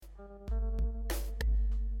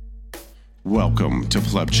Welcome to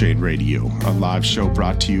Pleb Chain Radio, a live show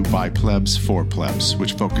brought to you by plebs for plebs,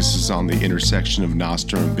 which focuses on the intersection of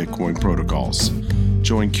Nostr and Bitcoin protocols.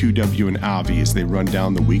 Join QW and Avi as they run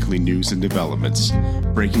down the weekly news and developments,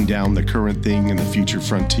 breaking down the current thing and the future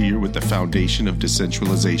frontier with the foundation of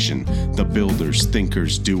decentralization, the builders,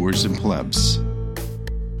 thinkers, doers, and plebs.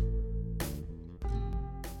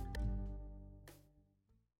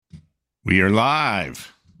 We are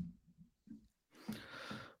live.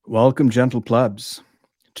 Welcome, gentle plebs,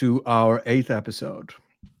 to our 8th episode.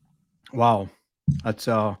 Wow. That's,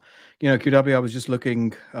 QW, I was just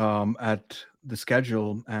looking at the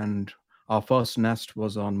schedule, and our first nest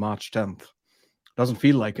was on March 10th. Doesn't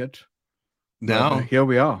feel like it. No. Here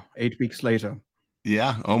we are, 8 weeks later.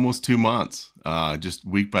 Yeah, almost 2 months, just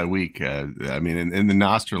week by week. I mean, in the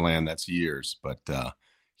Nostr land, that's years, but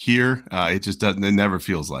here, it just doesn't, it never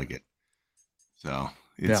feels like it. So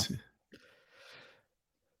it's... Yeah.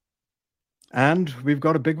 And we've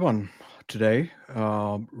got a big one today.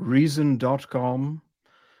 Reason.com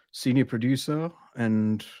senior producer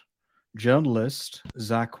and journalist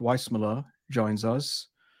Zach Weissmueller joins us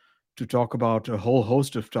to talk about a whole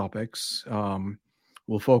host of topics.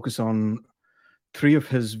 We'll focus on 4 of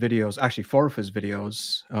his videos,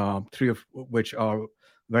 3 of which are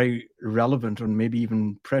very relevant and maybe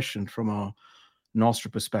even prescient from a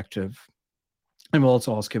Nostr perspective. And we'll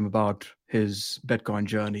also ask him about his Bitcoin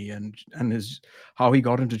journey and how he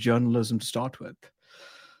got into journalism to start with.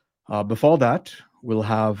 Before that, we'll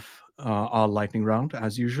have our lightning round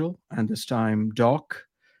as usual. And this time, Doc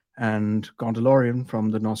and Gondalorian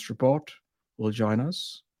from the Nostr Report will join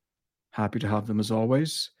us. Happy to have them as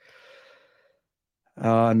always.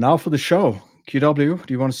 Now for the show. QW,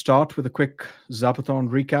 do you want to start with a quick Zapathon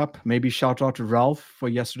recap? Maybe shout out to Ralph for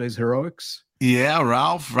yesterday's heroics. Yeah,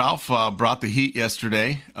 Ralph brought the heat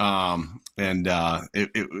yesterday, and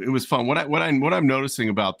it was fun. What I'm noticing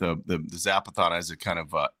about the Zapathon as it kind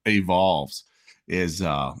of evolves is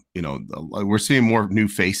we're seeing more new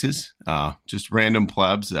faces, just random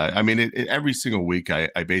plebs. I mean, every single week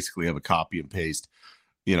I basically have a copy and paste.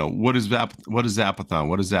 What is Zapathon?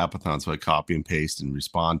 What is Zapathon? So I copy and paste and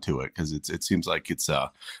respond to it because it seems like it's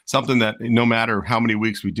something that no matter how many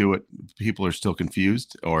weeks we do it, people are still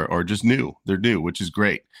confused or just new. They're new, which is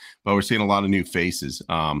great. But we're seeing a lot of new faces.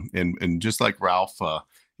 And just like Ralph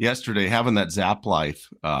yesterday, having that Zap life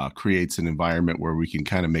creates an environment where we can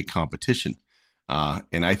kind of make competition.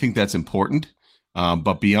 And I think that's important.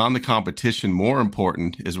 But beyond the competition, more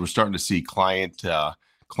important is we're starting to see client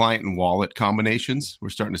and wallet combinations. We're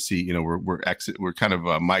starting to see, we're kind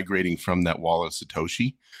of migrating from that wallet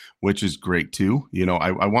Satoshi, which is great too.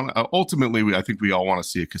 I think we all want to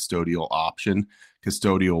see a custodial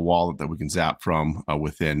wallet that we can zap from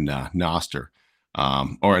within Nostr,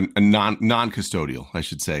 or a non-custodial, I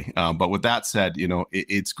should say. But with that said,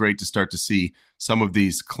 it's great to start to see some of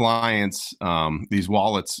these clients, these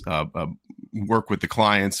wallets work with the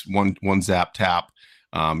clients, one zap tap,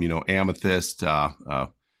 Amethyst,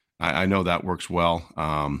 I know that works well.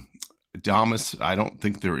 Damus, I don't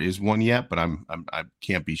think there is one yet, but I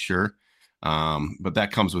can't be sure. But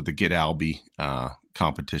that comes with the Get Alby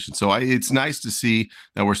competition. So it's nice to see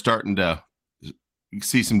that we're starting to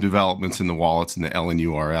see some developments in the wallets and the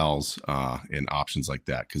LNURLs and options like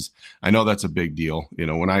that, because I know that's a big deal.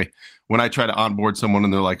 When I try to onboard someone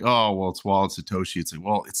and they're like, oh, well, it's wallet Satoshi. It's like,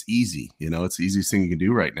 well, it's easy. It's the easiest thing you can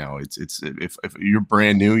do right now. It's if you're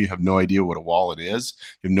brand new, you have no idea what a wallet is.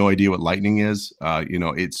 You have no idea what Lightning is.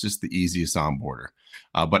 It's just the easiest onboarder.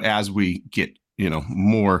 But as we get,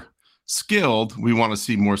 more skilled, we want to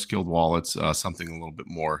see more skilled wallets, something a little bit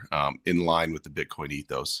more in line with the Bitcoin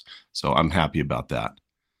ethos. So I'm happy about that.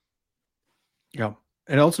 Yeah.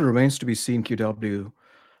 It also remains to be seen, QW,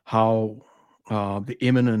 how the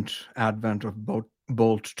imminent advent of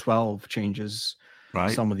Bolt 12 changes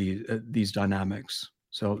some of these dynamics.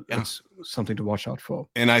 So that's something to watch out for.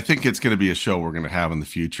 And I think it's going to be a show we're going to have in the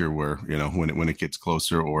future where, when it gets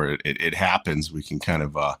closer or it happens, we can kind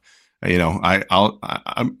of, I'm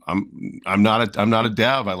not a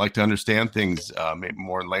dev. I like to understand things maybe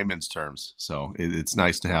more in layman's terms. So it's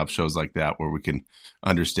nice to have shows like that where we can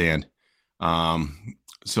understand.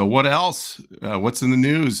 So what else? What's in the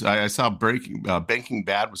news? I saw Banking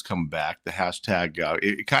Bad was coming back. The hashtag,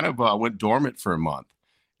 it kind of went dormant for a month.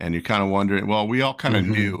 And you're kind of wondering, well, we all kind of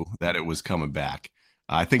knew that it was coming back.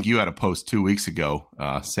 I think you had a post 2 weeks ago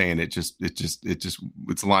saying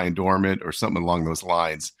it's lying dormant or something along those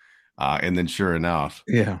lines. And then sure enough.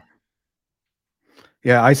 Yeah.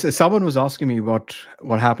 Yeah, someone was asking me what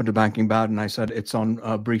happened to Banking Bad, and I said it's on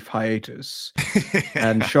a brief hiatus.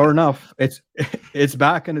 And sure enough, it's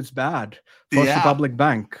back and it's bad. First Yeah. Republic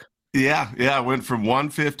Bank. Yeah, it went from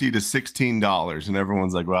 150 to $16, and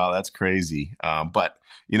everyone's like, "Wow, that's crazy." But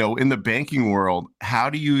in the banking world, how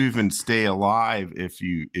do you even stay alive if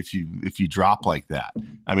you drop like that?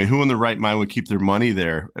 I mean, who in the right mind would keep their money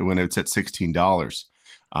there when it's at $16?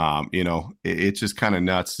 It's just kind of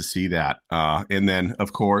nuts to see that. And then,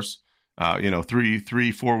 of course,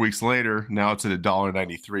 4 weeks later, now it's at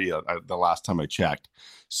 $1.93. The last time I checked,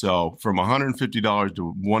 so from $150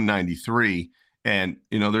 to $193. And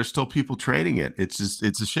there's still people trading it. It's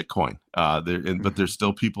a shit coin. But there's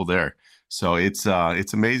still people there. So it's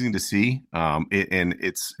amazing to see. And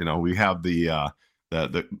it's we have the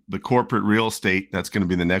corporate real estate that's going to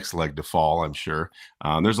be the next leg to fall. I'm sure.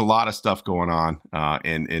 There's a lot of stuff going on,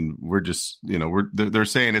 and we're just they're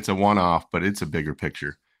saying it's a one-off, but it's a bigger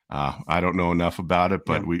picture. I don't know enough about it,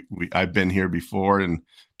 but I've been here before in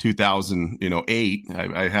 2008.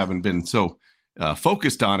 I haven't been so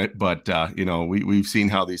focused on it, but we've seen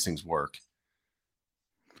how these things work.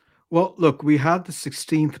 Well, look, we had the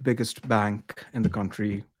 16th biggest bank in the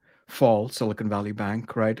country fall, Silicon Valley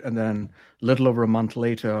Bank, right? And then a little over a month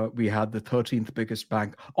later, we had the 13th biggest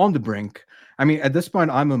bank on the brink. I mean, at this point,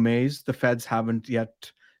 I'm amazed the feds haven't yet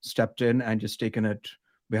stepped in and just taken it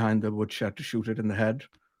behind the woodshed to shoot it in the head.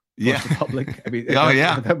 Yeah. Public. I mean,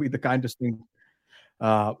 yeah, that'd be the kindest thing.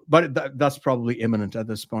 But that's probably imminent at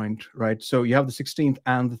this point, right? So you have the 16th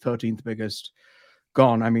and the 13th biggest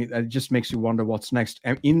gone. I mean, it just makes you wonder what's next.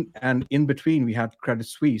 And in between, we had Credit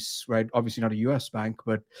Suisse, right? Obviously not a U.S. bank,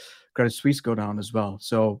 but Credit Suisse go down as well.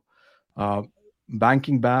 So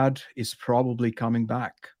Banking Bad is probably coming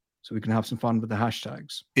back. So we can have some fun with the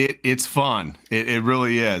hashtags. It's fun. It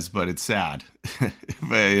really is, but it's sad.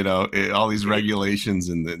 But, all these regulations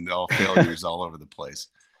and all failures all over the place.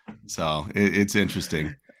 So it's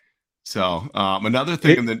interesting. So another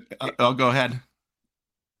thing, I'll go ahead.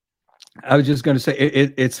 I was just going to say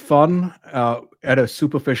it's fun at a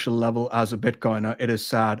superficial level as a Bitcoiner. It is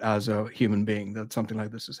sad as a human being that something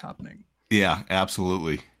like this is happening. Yeah,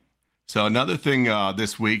 absolutely. So another thing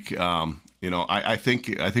this week, I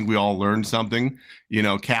think we all learned something.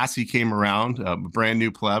 Cassie came around, a brand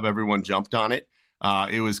new pleb. Everyone jumped on it.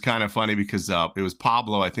 It was kind of funny because it was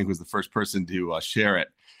Pablo, I think, was the first person to share it.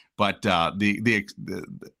 But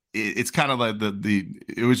it's kind of like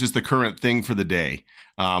it was just the current thing for the day.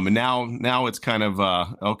 And now it's kind of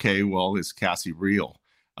okay. Well, is Cassie real?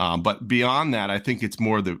 But beyond that, I think it's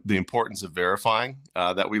more the importance of verifying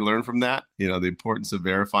that we learn from that. The importance of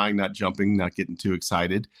verifying, not jumping, not getting too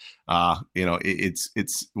excited.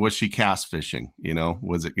 It's was she cast fishing?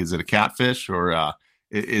 Is it a catfish or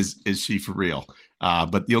is she for real?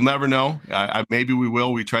 But you'll never know. Maybe we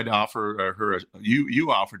will. We tried to offer her.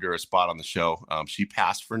 You offered her a spot on the show. She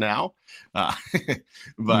passed for now.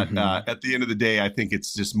 But at the end of the day, I think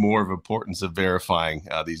it's just more of importance of verifying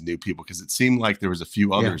these new people, because it seemed like there was a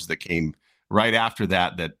few others that came right after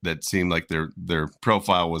that seemed like their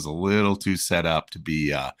profile was a little too set up to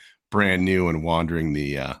be brand new and wandering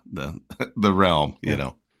the realm.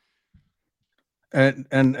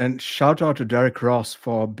 And shout out to Derek Ross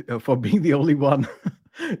for being the only one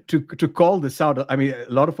to call this out. I mean,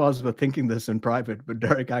 a lot of us were thinking this in private, but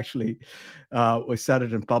Derek actually said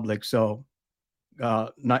it in public. So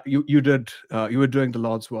you were doing the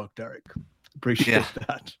Lord's work, Derek. Appreciate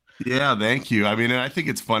that. Yeah, thank you. I mean, and I think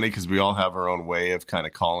it's funny because we all have our own way of kind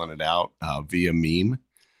of calling it out via meme.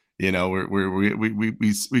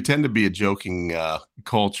 We tend to be a joking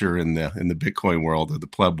culture in the Bitcoin world or the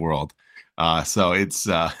pleb world. So it's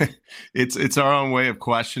our own way of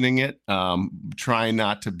questioning it, trying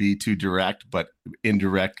not to be too direct, but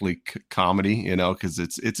indirectly comedy, because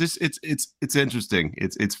it's interesting.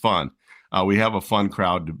 It's fun. We have a fun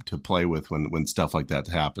crowd to play with when stuff like that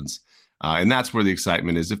happens. And that's where the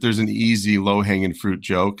excitement is. If there's an easy, low-hanging fruit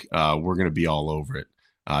joke, we're going to be all over it.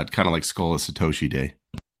 Kind of like Skull of Satoshi Day.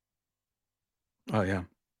 Oh, yeah.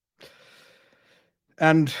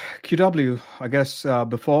 And QW, I guess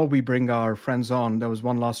before we bring our friends on, there was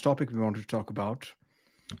one last topic we wanted to talk about.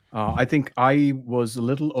 I think I was a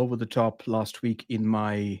little over the top last week in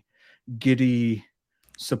my giddy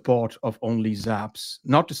support of only Zaps.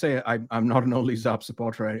 Not to say I'm not an only Zap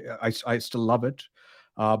supporter. I still love it.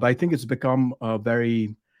 But I think it's become a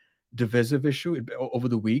very divisive issue over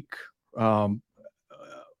the week. And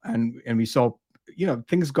we saw,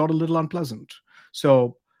 things got a little unpleasant.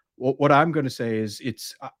 So what I'm going to say is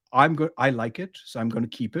I like it, so I'm going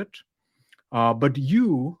to keep it. But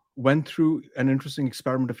you went through an interesting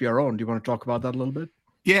experiment of your own. Do you want to talk about that a little bit?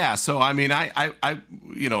 Yeah, so I mean,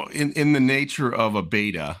 in the nature of a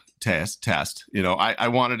beta test, I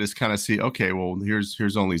wanted to kind of see, okay, well,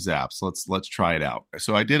 here's only Zaps. Let's try it out.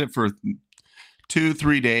 So I did it for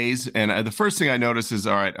 2-3 days, and the first thing I noticed is,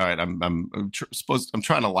 all right, I'm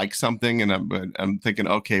trying to like something, and I'm thinking,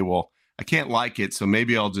 okay, well, I can't like it, so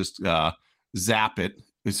maybe I'll just zap it.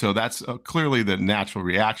 So that's clearly the natural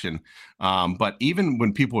reaction. But even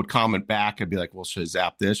when people would comment back, I'd be like, well, should I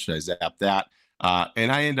zap this? Should I zap that?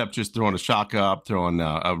 And I end up just throwing a shock up, throwing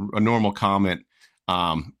a normal comment.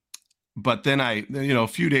 But then a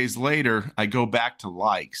few days later, I go back to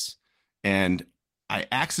likes, and I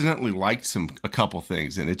accidentally liked a couple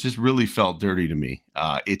things, and it just really felt dirty to me.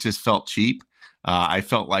 It just felt cheap. I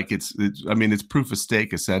felt like it's proof of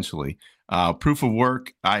stake essentially. Proof of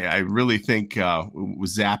work. I really think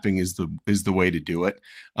zapping is the way to do it.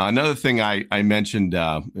 Another thing I mentioned,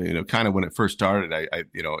 kind of when it first started, I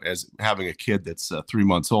as having a kid that's 3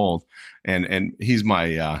 months old, and he's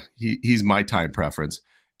my time preference.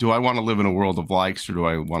 Do I want to live in a world of likes, or do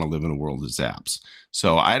I want to live in a world of zaps?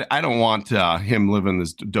 So I don't want him living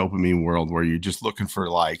this dopamine world where you're just looking for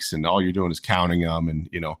likes and all you're doing is counting them, and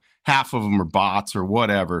half of them are bots or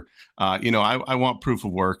whatever. I want proof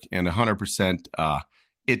of work, and 100%.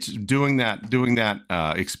 It's doing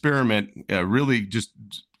that experiment really just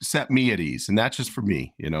set me at ease, and that's just for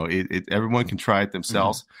me. Everyone can try it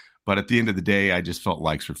themselves, but at the end of the day, I just felt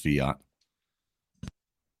likes for fiat.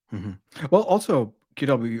 Well, also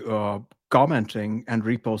QW, commenting and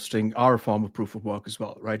reposting are a form of proof of work as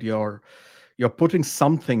well, right? You're putting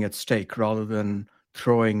something at stake rather than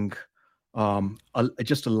throwing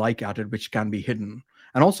just a like at it, which can be hidden.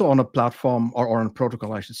 And also on a platform or on a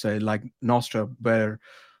protocol, I should say, like Nostr, where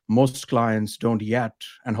most clients don't yet,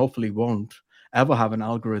 and hopefully won't, ever have an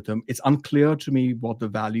algorithm. It's unclear to me what the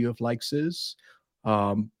value of likes is.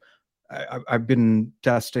 I've been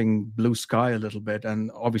testing Blue Sky a little bit,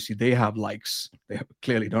 and obviously they have likes. They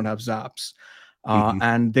clearly don't have zaps.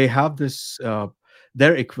 And they have this,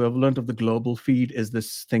 their equivalent of the global feed is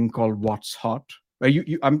this thing called What's Hot.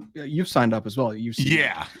 You've signed up as well. You've seen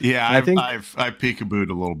yeah. I've peekabooed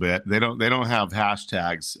a little bit. They don't have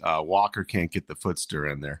hashtags. Walker can't get the footster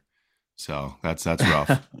in there, so that's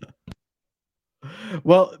rough.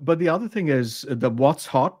 Well, but the other thing is the What's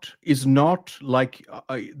Hot is not like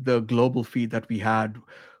the global feed that we had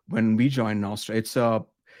when we joined Nostra. It's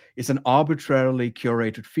an arbitrarily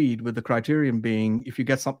curated feed, with the criterion being if you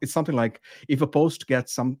get it's something like if a post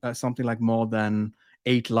gets something like more than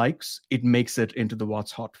 8 likes, it makes it into the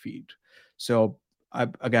What's Hot feed. So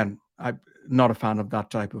I'm not a fan of that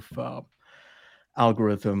type of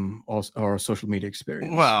algorithm or social media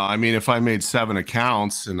experience. Well, I mean, if I made 7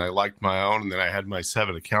 accounts and I liked my own, and then I had my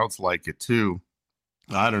 7 accounts like it too,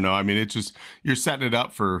 I don't know. I mean, it's just you're setting it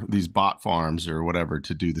up for these bot farms or whatever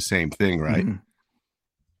to do the same thing, right?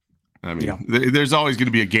 I mean, there's always going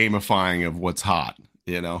to be a gamifying of what's hot,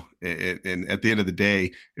 and at the end of the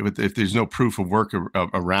day, if there's no proof of work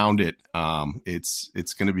around it,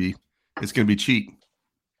 it's going to be cheap.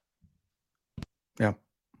 Yeah.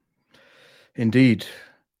 Indeed.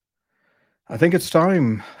 I think it's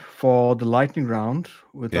time for the lightning round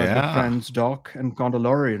with our good friends Doc and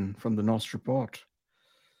Condalorian from the Nostr Report.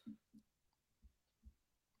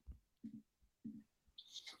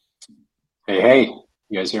 Hey,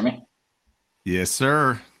 you guys hear me? Yes,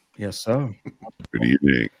 sir. Yes, sir. Good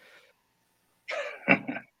evening.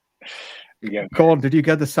 Colin, did you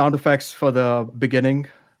get the sound effects for the beginning?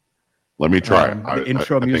 Let me try. The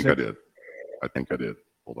intro music? I think I did.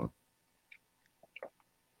 Hold on.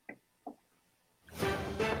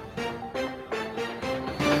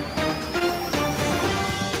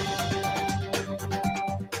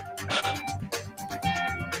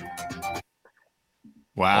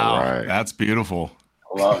 Wow, right. That's beautiful.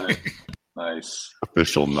 Love it. Nice.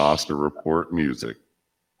 Official Nostr Report music.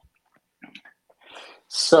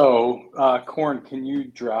 So, Corn, can you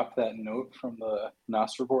drop that note from the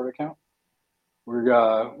Nostr Report account? We're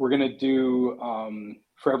gonna do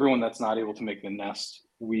for everyone that's not able to make the nest.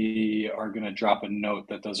 We are gonna drop a note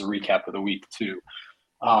that does a recap of the week too.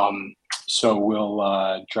 So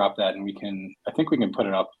we'll drop that, and I think we can put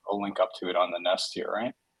a link up to it on the nest here,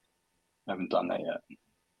 right? I haven't done that yet.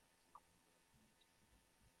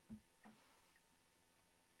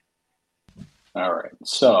 All right,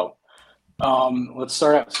 so let's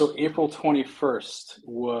start out. So April 21st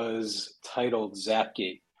was titled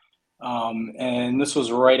Zapgate. And this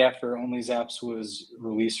was right after Only Zaps was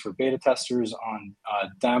released for beta testers on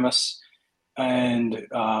Damus. And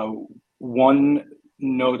one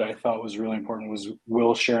note I thought was really important was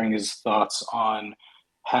Will sharing his thoughts on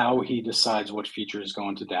how he decides what features go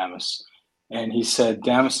into Damus. And he said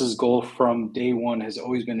Damas's goal from day one has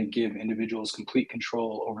always been to give individuals complete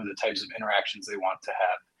control over the types of interactions they want to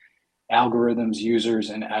have. Algorithms, users,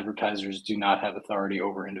 and advertisers do not have authority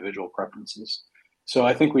over individual preferences. So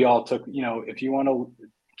I think we all took, if you want to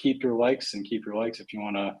keep your likes, and keep your likes. If you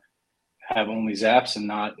want to have only zaps and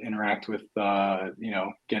not interact with,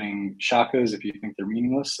 getting shakas, if you think they're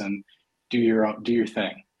meaningless, and do your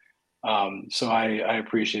thing. So I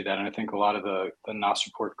appreciate that, and I think a lot of the Nostr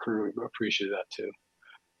Report crew appreciate that too.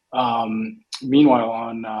 Meanwhile,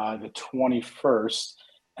 on the 21st,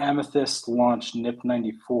 Amethyst launched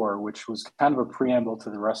NIP94, which was kind of a preamble to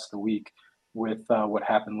the rest of the week with what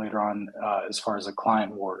happened later on as far as the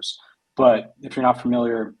client wars. But if you're not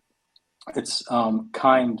familiar, it's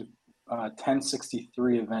kind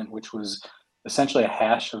 1063 event, which was essentially a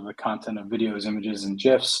hash of the content of videos, images, and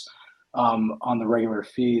GIFs on the regular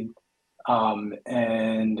feed.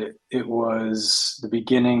 And it was the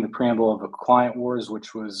beginning, the preamble of a client wars,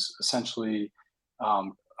 which was essentially a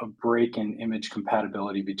break in image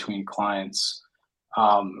compatibility between clients,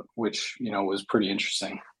 which, was pretty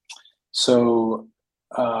interesting. So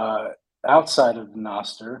outside of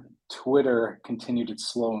Nostr, Twitter continued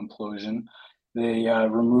its slow implosion. They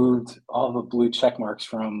removed all the blue check marks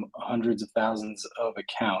from hundreds of thousands of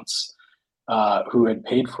accounts who had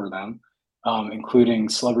paid for them, including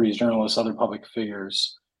celebrities, journalists, other public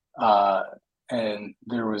figures. And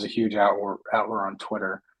there was a huge outroar on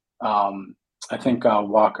Twitter. I think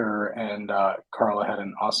Walker and Carla had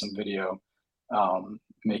an awesome video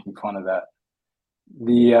making fun of that.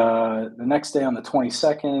 The next day on the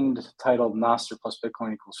 22nd, titled Nostr plus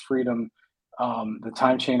Bitcoin equals freedom, the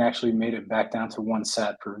time chain actually made it back down to 1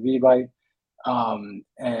 sat per VByte.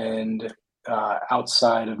 And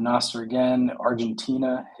outside of Nostr again,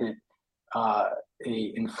 Argentina hit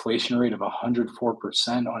a inflation rate of 104%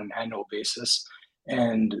 on an annual basis,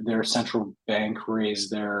 and their central bank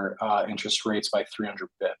raised their interest rates by 300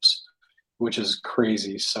 bips, which is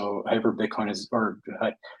crazy. So hyper Bitcoin is, or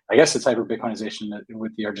I guess it's hyper Bitcoinization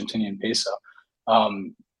with the Argentinian peso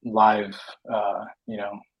live,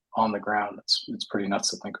 on the ground. It's pretty nuts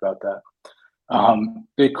to think about that.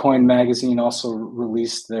 Bitcoin Magazine also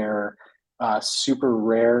released their super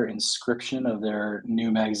rare inscription of their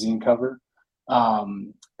new magazine cover,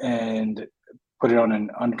 and put it on an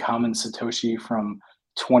uncommon Satoshi from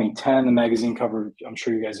 2010. The magazine cover, I'm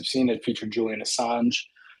sure you guys have seen it, featured Julian Assange.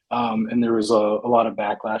 And there was a lot of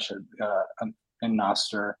backlash in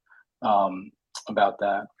Nostr about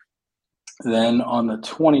that. Then on the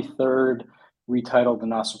 23rd, we titled the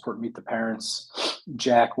Nostr Report Meet the Parents.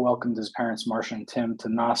 Jack welcomed his parents, Marsha and Tim, to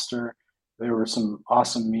Nostr. There were some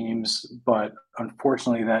awesome memes, but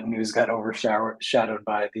unfortunately that news got overshadowed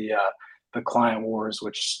by the client wars,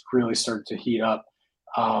 which really started to heat up.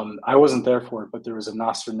 I wasn't there for it, but there was a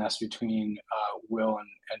Nostr nest between Will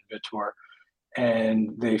and Vitor,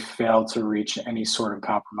 and they failed to reach any sort of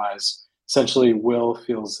compromise. Essentially, Will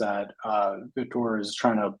feels that Vitor is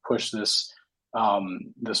trying to push this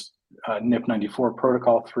NIP94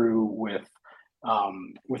 protocol through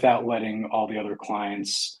without letting all the other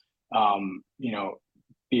clients,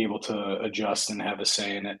 be able to adjust and have a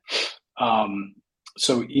say in it.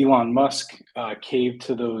 So Elon Musk caved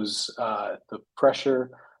to the pressure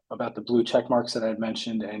about the blue check marks that I had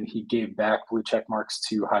mentioned, and he gave back blue check marks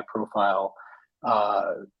to high-profile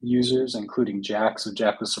users, including Jack. So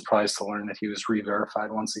Jack was surprised to learn that he was re-verified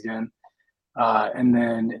once again. And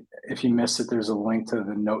then if you missed it, there's a link to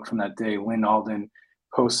the note from that day. Lynn Alden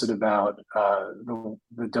posted about the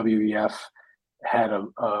WEF had a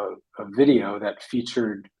video that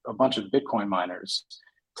featured a bunch of Bitcoin miners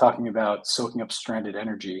talking about soaking up stranded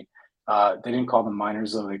energy. They didn't call them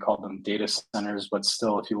miners, though. They called them data centers. But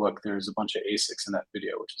still, if you look, there's a bunch of ASICs in that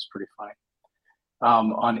video, which is pretty funny.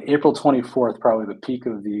 On April 24th, probably the peak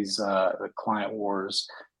of these the client wars,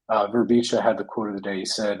 Verbicha had the quote of the day. He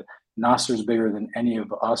said, "Nostr is bigger than any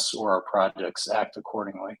of us or our projects. Act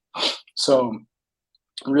accordingly." So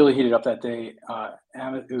really heated up that day.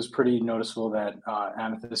 It was pretty noticeable that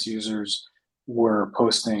Amethyst users were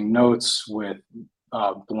posting notes with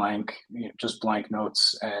just blank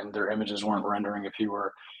notes, and their images weren't rendering if you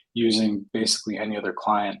were using basically any other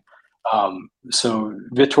client. So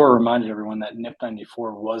Vitor reminded everyone that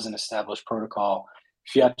NIP94 was an established protocol.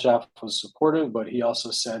 Fiat Jaf was supportive, but he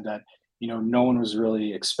also said that no one was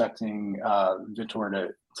really expecting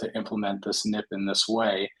Vitor to implement this NIP in this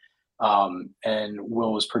way. And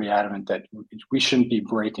Will was pretty adamant that we shouldn't be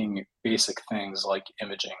breaking basic things like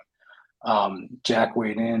imaging. Jack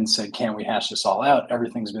weighed in, said, "Can't we hash this all out?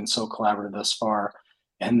 Everything's been so collaborative thus far."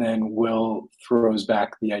 And then Will throws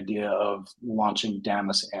back the idea of launching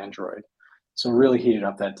Damus Android. So really heated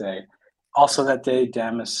up that day. Also that day,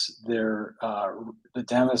 Damas, the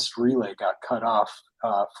Damas relay got cut off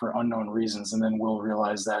for unknown reasons, and then Will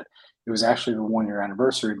realized that it was actually the 1-year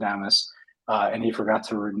anniversary of Damas, and he forgot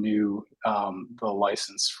to renew the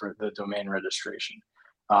license for the domain registration.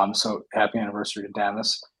 So happy anniversary to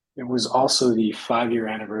Damas. It was also the 5-year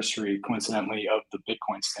anniversary, coincidentally, of the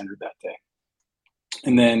Bitcoin standard that day.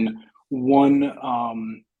 And then one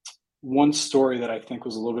story that I think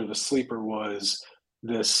was a little bit of a sleeper was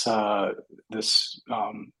this I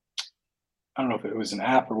don't know if it was an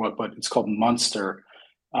app or what, but it's called Monster.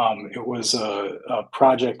 It was a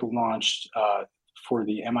project launched for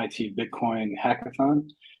the MIT Bitcoin hackathon,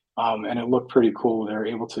 and it looked pretty cool. They're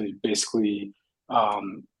able to basically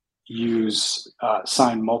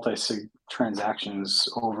sign multi-sig transactions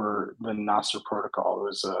over the Nostr protocol. It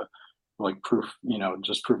was like proof,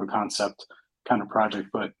 just proof of concept kind of project,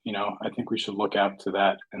 but I think we should look out to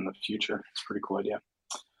that in the future. It's a pretty cool idea.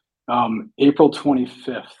 April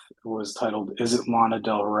 25th was titled "Is It Lana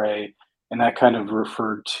Del Rey?" and that kind of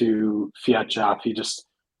referred to Fiat Jop. He just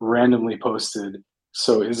randomly posted,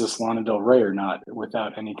 "So is this Lana Del Rey or not?"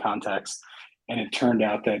 without any context, and it turned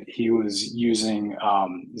out that he was using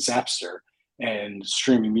Zapster and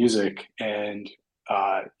streaming music, and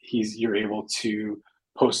you're able to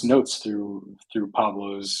post notes through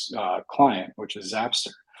Pablo's client, which is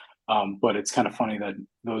Zapster. But it's kind of funny that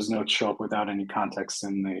those notes show up without any context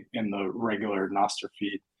in the regular Nostr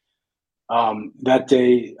feed. That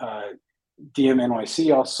day,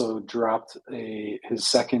 DMNYC also dropped his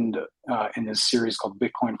second in his series called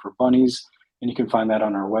Bitcoin for Bunnies, and you can find that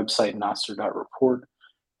on our website, Nostr.report.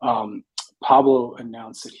 Pablo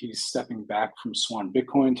announced that he's stepping back from Swan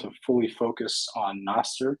Bitcoin to fully focus on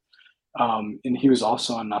Nostr. And he was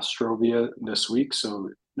also on Nostrovia this week, so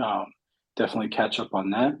definitely catch up on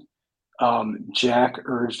that. Jack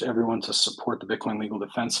urged everyone to support the Bitcoin Legal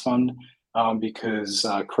Defense Fund because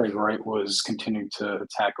Craig Wright was continuing to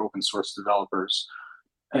attack open source developers.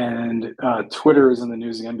 And Twitter is in the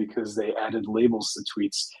news again because they added labels to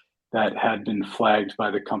tweets that had been flagged by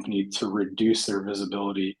the company to reduce their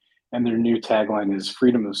visibility. And their new tagline is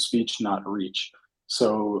 "Freedom of Speech, not Reach."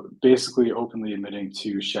 So basically openly admitting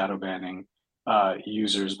to shadow banning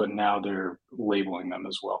users, but now they're labeling them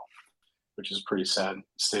as well, which is pretty sad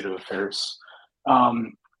state of affairs.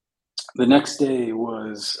 The next day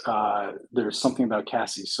was there's something about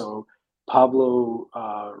Cassie. So Pablo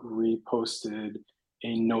reposted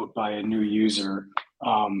a note by a new user,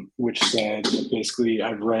 which said, basically,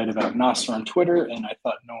 I've read about Nostr on Twitter and I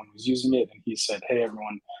thought no one was using it. And he said, "Hey,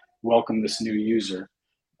 everyone, welcome this new user."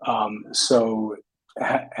 So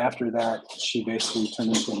after that, she basically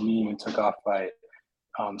turned into a meme and took off by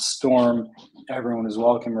storm. Everyone was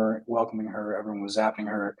welcoming her. Everyone was zapping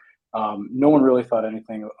her. No one really thought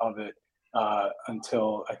anything of it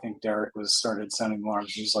until I think Derek started sounding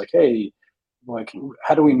alarms. He was like, "Hey, like,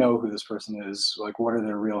 how do we know who this person is? Like, what are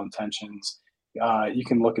their real intentions?" You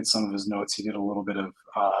can look at some of his notes. He did a little bit of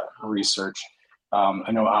research.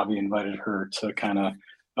 I know Avi invited her to kind of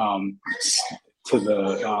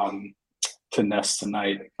to Nest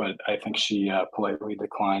tonight, but I think she politely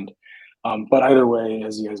declined. But either way,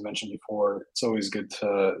 as you guys mentioned before, it's always good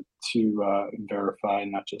to verify,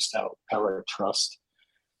 not just outright trust.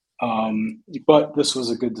 But this was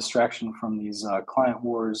a good distraction from these client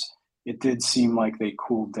wars. It did seem like they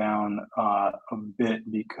cooled down a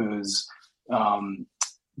bit because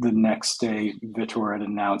the next day, Vitor had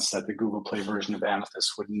announced that the Google Play version of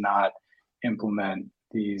Amethyst would not implement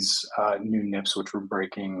these new NIPs, which were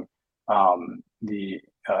breaking the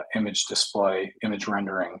image display, image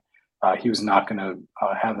rendering. He was not going to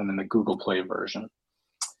have them in the Google Play version.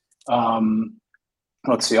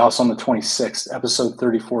 Let's see, also on the 26th, episode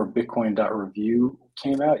 34 of Bitcoin.review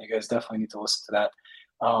came out. You guys definitely need to listen to that.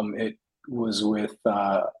 It was with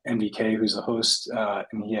NBK, who's the host,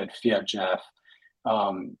 and he had Fiat Jeff,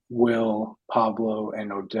 Will, Pablo,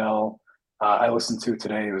 and Odell. I listened to it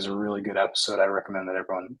today. It was a really good episode. I recommend that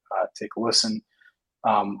everyone take a listen.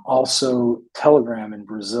 Also, Telegram in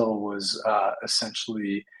Brazil was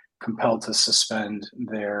essentially compelled to suspend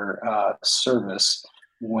their service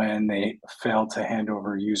when they failed to hand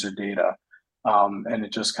over user data. And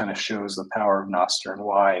it just kind of shows the power of Nostr and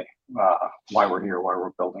why we're here, why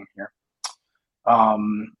we're building here.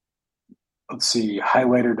 Let's see,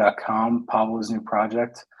 highlighter.com, Pablo's new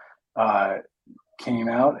project, came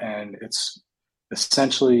out, and it's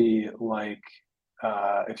essentially like,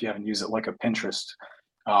 if you haven't used it, like a Pinterest,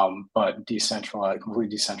 but decentralized,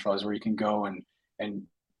 completely decentralized, where you can go and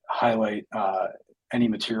highlight any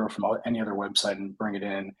material from any other website and bring it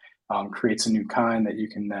in. Creates a new kind that you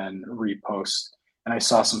can then repost. And I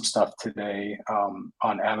saw some stuff today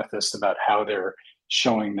on Amethyst about how they're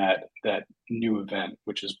showing that new event,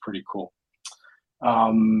 which is pretty cool.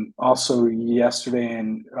 Also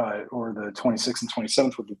yesterday or the 26th and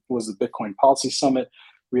 27th was the Bitcoin Policy Summit.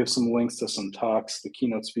 We have some links to some talks. The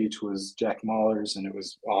keynote speech was Jack Mahler's, and it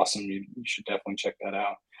was awesome. You should definitely check that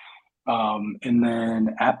out. And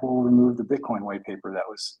then Apple removed the Bitcoin white paper that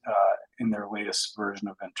was in their latest version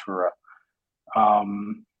of Ventura.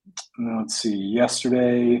 And then let's see,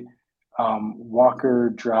 yesterday, Walker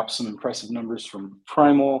dropped some impressive numbers from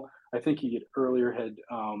Primal. I think he earlier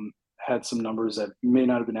had some numbers that may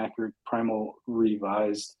not have been accurate. Primal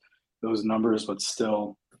revised those numbers, but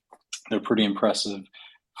still, they're pretty impressive.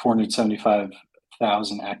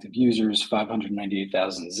 475,000 active users,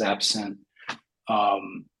 598,000 zaps sent.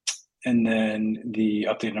 And then the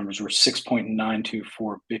updated numbers were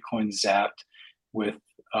 6.924 Bitcoin zapped with,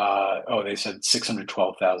 they said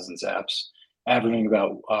 612,000 zaps, averaging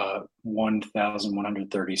about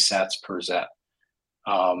 1,130 sats per zap.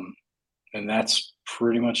 And that's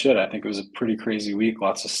pretty much it. I think it was a pretty crazy week.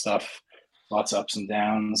 Lots of stuff, lots of ups and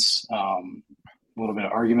downs, a little bit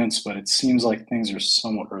of arguments, but it seems like things are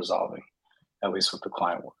somewhat resolving, at least with the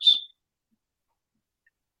client wars.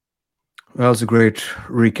 That was a great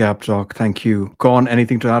recap, Doc. Thank you. Con,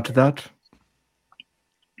 anything to add to that?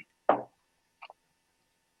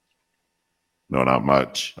 No, not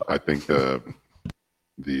much. I think the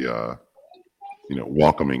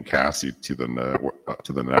welcoming Cassie to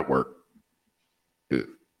the network,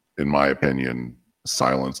 in my opinion,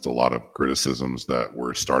 silenced a lot of criticisms that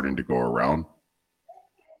were starting to go around.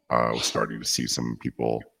 I was starting to see some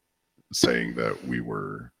people saying that we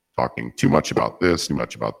were talking too much about this, too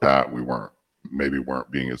much about that. We weren't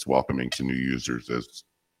being as welcoming to new users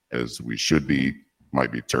as we should be,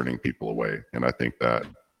 might be turning people away. And I think that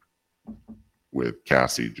with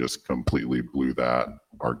Cassie just completely blew that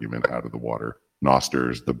argument out of the water.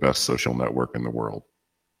 Nostr is the best social network in the world.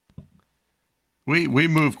 We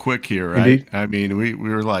move quick here, right? Indeed. I mean, we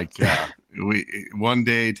were like, we one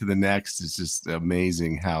day to the next. It's just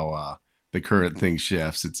amazing how the current thing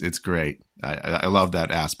shifts. It's great. I love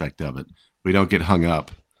that aspect of it. We don't get hung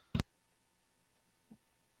up.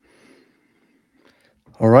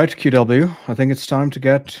 All right, QW. I think it's time to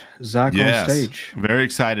get Zach on stage. Very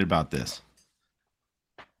excited about this.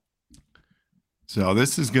 So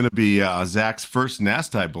this is going to be Zach's first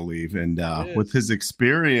nest, I believe, and with his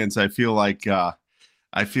experience, I feel like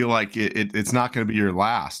it's not going to be your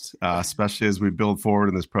last, especially as we build forward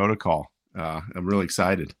in this protocol. I'm really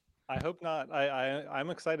excited. I hope not. I'm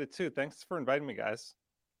excited too. Thanks for inviting me, guys.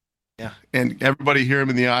 Yeah, and everybody hear him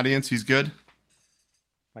in the audience. He's good. Am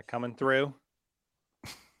I coming through?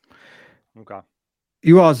 Okay.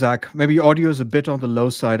 You are, Zach. Maybe your audio is a bit on the low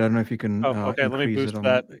side. I don't know if you can. Okay. Let me boost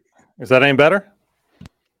that. Is that any better?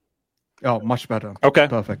 Oh, much better. Okay.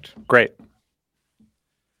 Perfect. Great.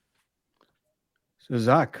 So,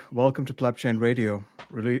 Zach, welcome to Plebchain Radio.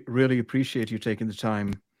 Really appreciate you taking the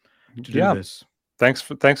time to do this. Thanks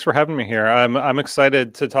for having me here. I'm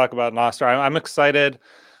excited to talk about Nostr. I'm excited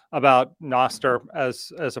about Nostr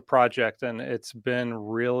as a project, and it's been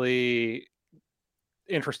really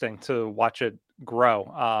interesting to watch it grow.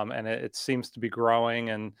 And it seems to be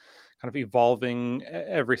growing and kind of evolving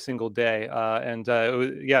every single day.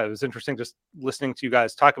 It was interesting just listening to you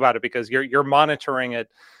guys talk about it, because you're monitoring it,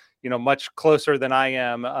 much closer than I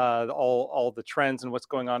am, all the trends and what's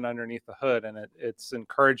going on underneath the hood. And it's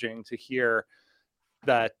encouraging to hear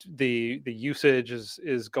that the usage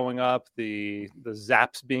is going up, the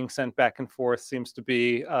zaps being sent back and forth seems to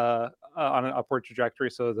be on an upward trajectory.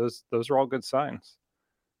 So those are all good signs.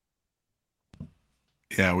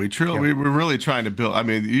 Yeah, we're really trying to build. I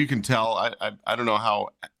mean, you can tell. I don't know how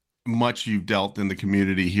much you've dealt in the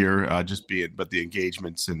community here, but the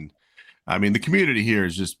engagements, and I mean, the community here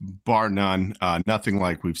is just bar none, nothing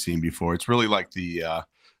like we've seen before. It's really like the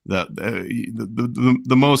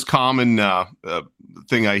most common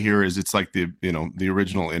thing I hear is it's like the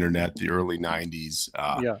original internet, the early '90s.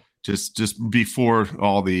 Just before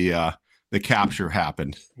all the capture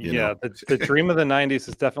happened. The dream of the 90s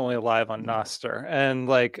is definitely alive on Nostr. And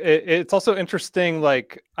like it's also interesting,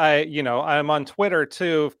 like I'm on Twitter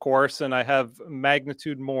too, of course, and I have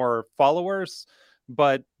magnitude more followers,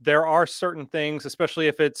 but there are certain things, especially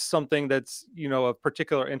if it's something that's of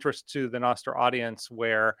particular interest to the Nostr audience,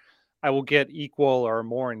 where I will get equal or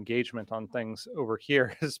more engagement on things over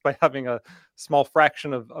here just by having a small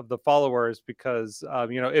fraction of the followers, because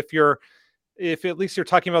if at least you're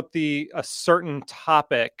talking about a certain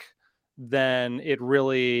topic, then it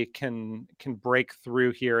really can break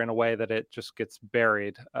through here in a way that it just gets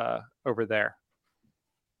buried over there.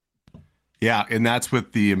 Yeah, and that's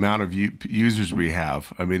with the amount of users we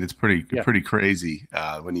have. I mean, it's pretty crazy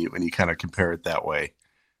when you kind of compare it that way.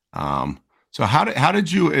 So how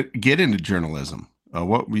did you get into journalism?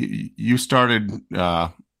 You started?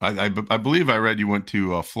 I believe I read you went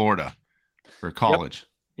to Florida for college.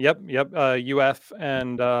 Yep. UF,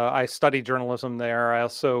 and I studied journalism there. I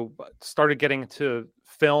also started getting into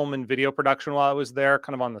film and video production while I was there,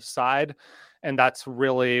 kind of on the side, and that's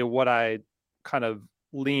really what I kind of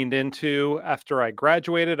leaned into after I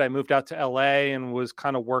graduated. I moved out to LA and was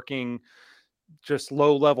kind of working just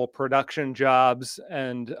low-level production jobs.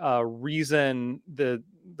 And Reason, the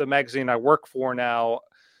magazine I work for now,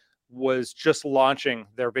 was just launching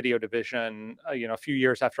their video division, a few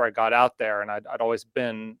years after I got out there, and I'd always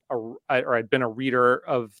been I'd been a reader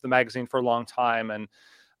of the magazine for a long time, and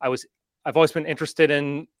I've always been interested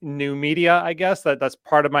in new media. I guess that's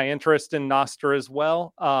part of my interest in Nostr as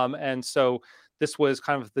well, and so this was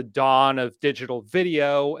kind of the dawn of digital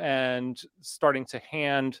video and starting to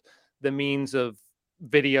hand the means of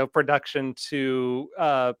video production to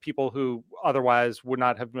people who otherwise would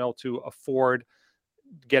not have been able to afford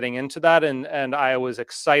getting into that. And I was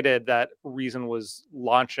excited that Reason was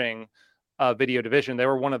launching a video division. They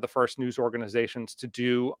were one of the first news organizations to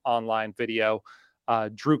do online video.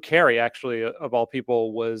 Drew Carey, actually, of all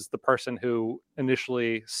people, was the person who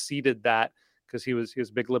initially seeded that, because he was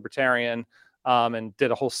a big libertarian, and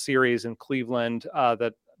did a whole series in Cleveland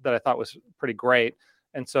that I thought was pretty great.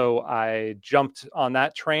 And so I jumped on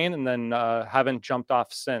that train, and then haven't jumped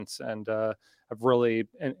off since. And I've really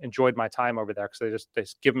enjoyed my time over there, because they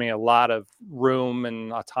just give me a lot of room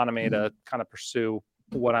and autonomy to kind of pursue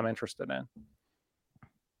what I'm interested in.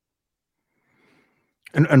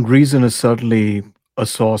 And Reason is certainly a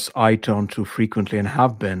source I turn to frequently, and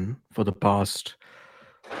have been for the past,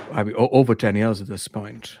 I mean, over 10 years at this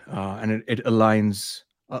point. And it aligns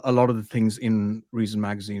a lot of the things in Reason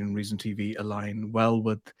Magazine and Reason TV align well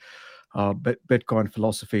with Bitcoin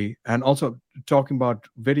philosophy. And also, talking about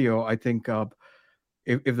video, I think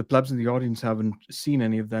if the plebs in the audience haven't seen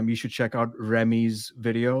any of them, you should check out Remy's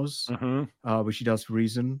videos, which he does for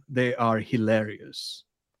Reason. They are hilarious.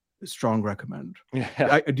 Strong recommend.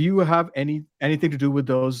 Yeah. Do you have anything to do with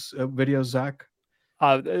those videos, Zach?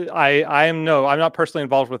 I'm not personally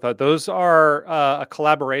involved with that. Those are a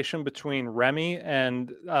collaboration between Remy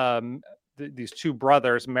and these two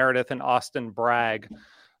brothers, Meredith and Austin Bragg.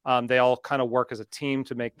 They all kind of work as a team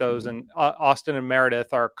to make those, and Austin and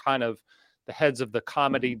Meredith are kind of the heads of the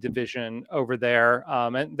comedy division over there.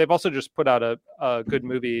 And they've also just put out a good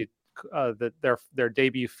movie, that their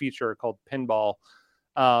debut feature called Pinball.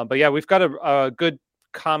 But yeah, we've got a good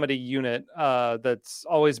comedy unit that's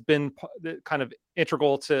always been kind of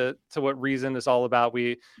integral to what Reason is all about.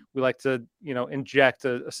 We like to inject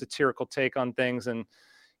a satirical take on things, and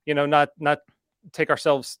not take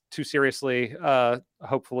ourselves too seriously,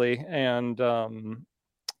 hopefully. And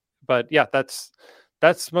but yeah,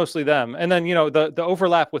 that's mostly them. And then the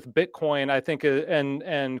overlap with Bitcoin, I think,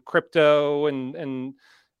 and crypto and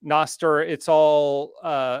Nostr, it's all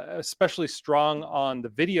especially strong on the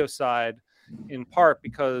video side, in part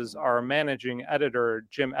because our managing editor,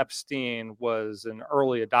 Jim Epstein, was an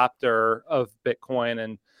early adopter of Bitcoin,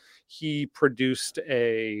 and he produced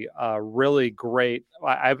a really great,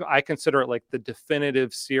 I consider it like the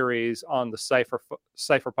definitive series on the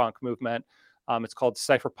cypherpunk movement. It's called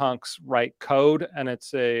Cypherpunks Write Code, and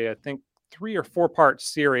it's I think 3 or 4 part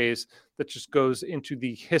series that just goes into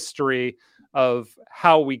the history of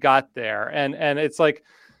how we got there. And it's like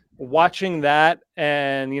watching that,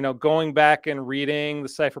 and going back and reading the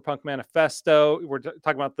Cypherpunk Manifesto. We're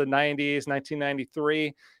talking about the 90s,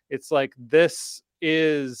 1993. It's like, this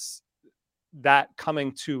is that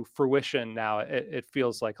coming to fruition now. It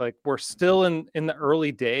feels like we're still in the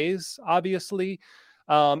early days, obviously.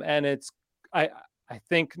 And it's I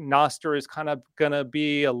think Nostr is kind of going to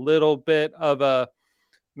be a little bit of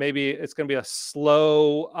maybe it's going to be a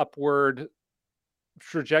slow upward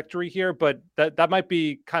trajectory here, but that might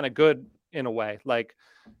be kind of good in a way. Like,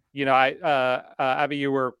 Avi,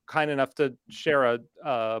 you were kind enough to share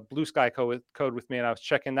a Blue Sky code with me, and I was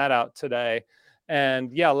checking that out today.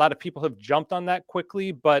 And yeah, a lot of people have jumped on that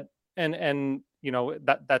quickly, but and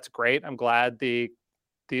that's great. I'm glad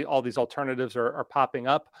all these alternatives are popping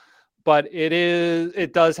up, but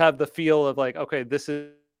it does have the feel of like, okay, this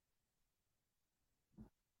is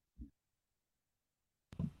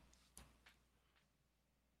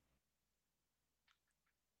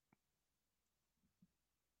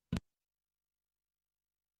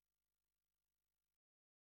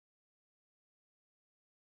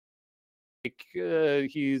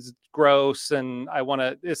he's gross and I want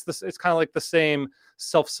to. It's kind of like the same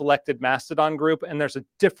self-selected Mastodon group, and there's a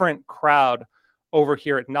different crowd over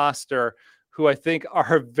here at Nostr who I think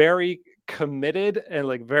are very committed and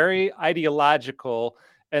like very ideological.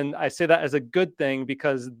 And I say that as a good thing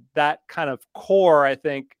because that kind of core, I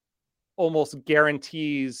think, almost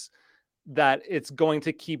guarantees that it's going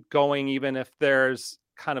to keep going, even if there's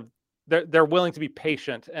kind of they're willing to be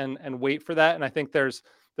patient and wait for that. And I think there's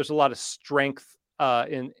a lot of strength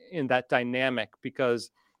in that dynamic,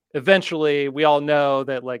 because eventually we all know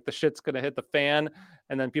that like the shit's going to hit the fan,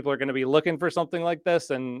 and then people are going to be looking for something like this,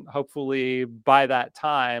 and hopefully by that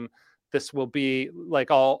time this will be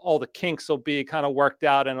like all the kinks will be kind of worked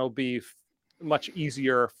out, and it'll be much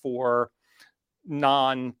easier for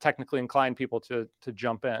non-technically inclined people to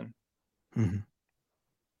jump in. Mm-hmm.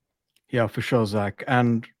 Yeah, for sure, Zach.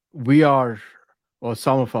 And we are, or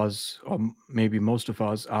some of us, or maybe most of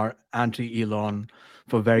us, are anti-Elon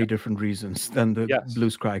for very different reasons than the Blue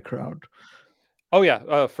Sky crowd. Oh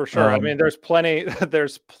yeah, for sure. I mean, there's plenty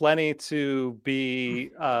to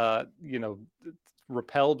be,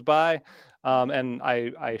 repelled by, and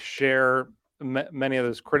I share many of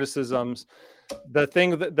those criticisms. The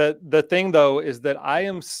thing though is that I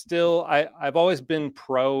am still, I've always been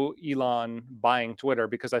pro Elon buying Twitter,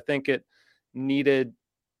 because I think it needed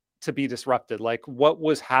to be disrupted. Like what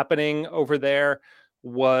was happening over there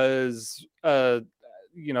was, and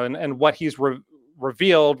what he's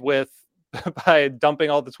revealed with by dumping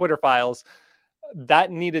all the Twitter files,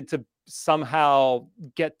 that needed to somehow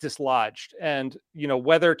get dislodged. And,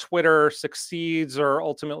 whether Twitter succeeds or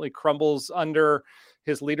ultimately crumbles under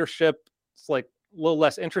his leadership, it's like a little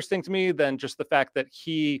less interesting to me than just the fact that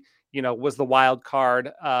he, was the wild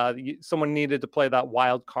card. Someone needed to play that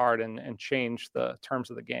wild card and change the terms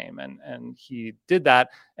of the game. And he did that.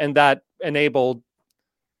 And that enabled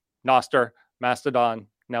Nostr, Mastodon,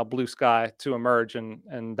 now Blue Sky to emerge.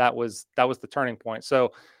 And that was the turning point.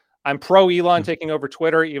 So I'm pro Elon taking over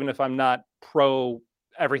Twitter, even if I'm not pro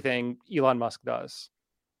everything Elon Musk does.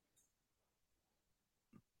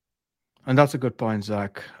 And that's a good point,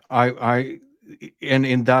 Zach. And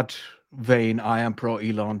in that vein, I am pro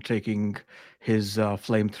Elon taking his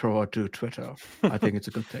flamethrower to Twitter. I think it's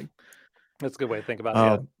a good thing. That's a good way to think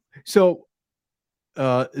about it. So,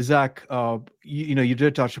 Zach, you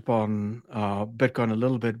did touch upon Bitcoin a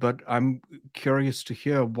little bit, but I'm curious to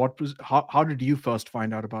hear how did you first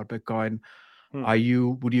find out about Bitcoin?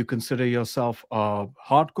 Would you consider yourself a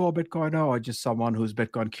hardcore Bitcoiner or just someone who's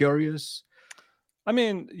Bitcoin curious? I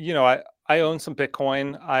mean, I own some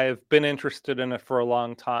Bitcoin. I've been interested in it for a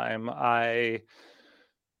long time. I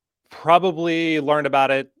probably learned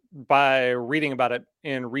about it by reading about it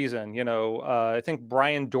in Reason. I think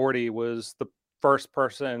Brian Doherty was the first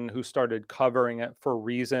person who started covering it for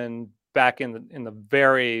Reason back in the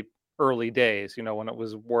very early days, when it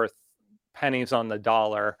was worth pennies on the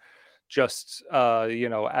dollar. Just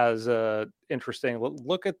as a interesting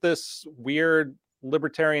look at this weird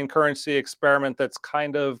libertarian currency experiment that's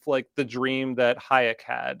kind of like the dream that Hayek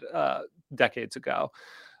had decades ago.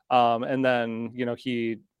 And then,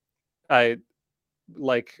 I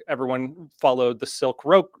like everyone followed the Silk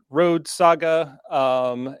Road saga.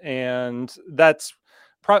 And that's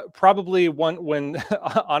probably when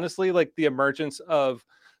honestly, like the emergence of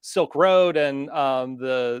Silk Road and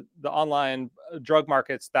the online drug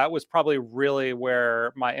markets, that was probably really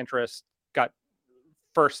where my interest got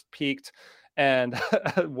first peaked. And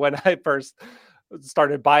when I first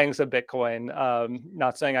started buying some Bitcoin,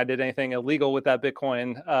 not saying I did anything illegal with that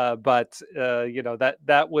Bitcoin, but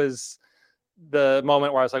that was the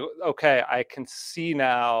moment where I was like, okay, I can see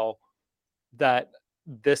now that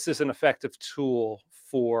this is an effective tool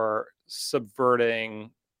for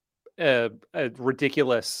subverting a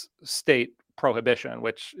ridiculous state prohibition,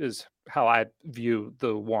 which is how I view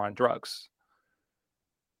the war on drugs.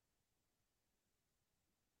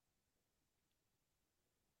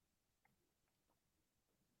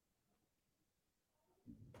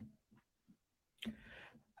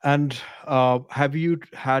 And have you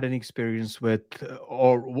had any experience with,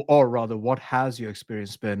 or rather, what has your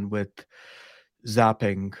experience been with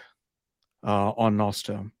zapping on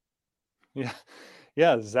Nostr?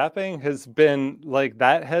 Yeah, zapping has been like,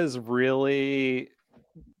 that has really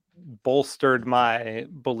bolstered my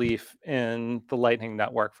belief in the Lightning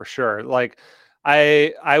Network for sure. Like,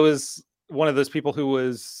 I was one of those people who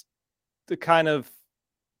was kind of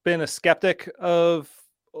been a skeptic of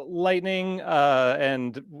Lightning,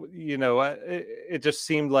 and it just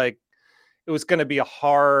seemed like it was going to be a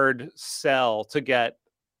hard sell to get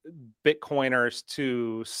Bitcoiners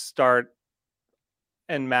to start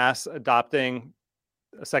en masse adopting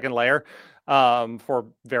a second layer for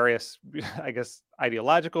various, I guess,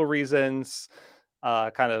 ideological reasons,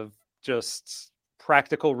 kind of just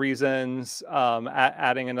practical reasons,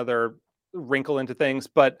 adding another wrinkle into things.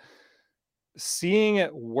 But seeing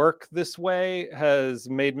it work this way has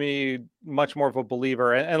made me much more of a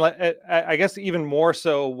believer. And I guess even more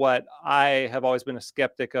so, what I have always been a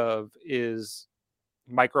skeptic of is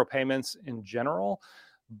micropayments in general.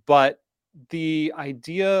 But the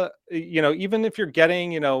idea, even if you're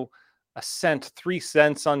getting, a cent, 3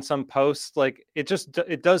 cents on some post, like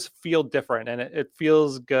it does feel different, and it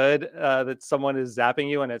feels good that someone is zapping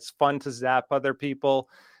you, and it's fun to zap other people.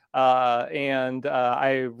 I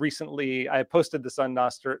posted this on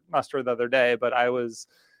Nostr the other day, but I was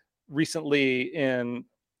recently in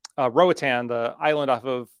Roatan, the island off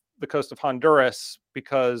of the coast of Honduras,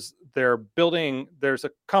 because there's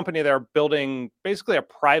a company there building basically a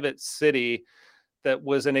private city that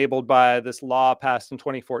was enabled by this law passed in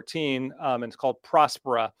 2014, and it's called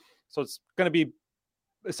Prospera. So it's going to be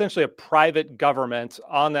essentially a private government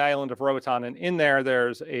on the island of Roatan, and in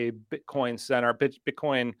there's a Bitcoin center,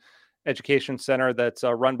 Bitcoin education center that's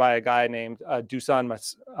run by a guy named Dusan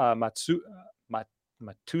Matuska.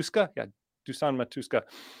 Yeah, Dusan Matuska.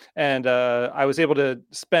 And I was able to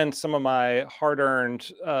spend some of my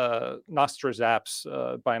hard-earned Nostr zaps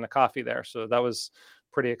buying a coffee there, so that was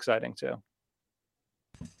pretty exciting too.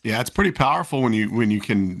 Yeah, it's pretty powerful when you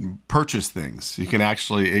can purchase things. You can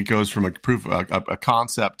actually, it goes from a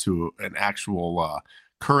concept to an actual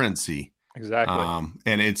currency. Exactly.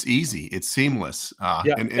 And it's easy. It's seamless.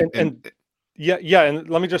 And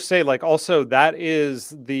let me just say, like, also that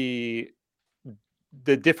is the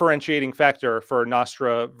differentiating factor for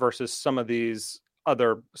Nostr versus some of these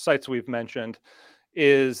other sites we've mentioned,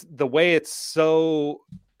 is the way it's so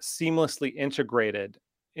seamlessly integrated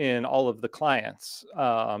in all of the clients,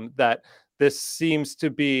 that this seems to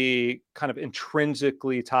be kind of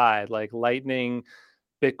intrinsically tied. Like Lightning,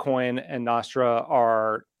 Bitcoin, and Nostr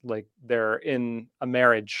are like they're in a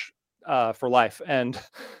marriage for life, and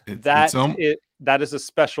that is a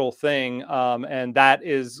special thing, and that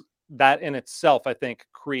in itself, I think,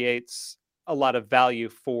 creates a lot of value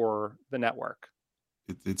for the network.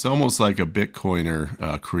 It's almost like a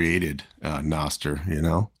Bitcoiner created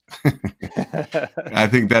Nostr, I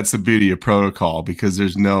think that's the beauty of protocol, because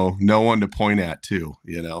there's no one to point at too,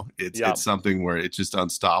 it's something where it's just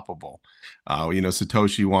unstoppable.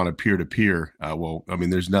 Satoshi wanted peer-to-peer. Well, I mean,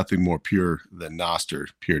 there's nothing more pure than Nostr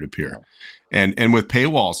peer-to-peer. And with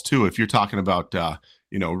paywalls too, if you're talking about,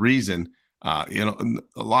 Reason, a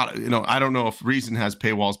lot of, I don't know if Reason has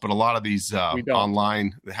paywalls, but a lot of these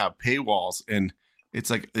online have paywalls, and it's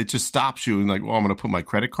like, it just stops you and like, well, I'm going to put my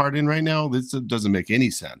credit card in right now. This doesn't make any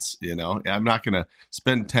sense. I'm not going to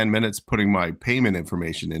spend 10 minutes putting my payment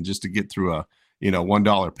information in just to get through a, $1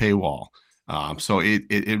 paywall. So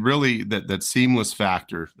it really, that seamless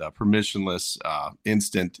factor, the permissionless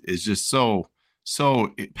instant is just so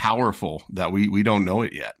powerful that we don't know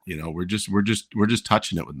it yet. We're just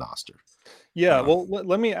touching it with Nostr. Yeah. Well,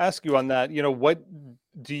 let me ask you on that. What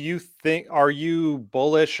do you think? Are you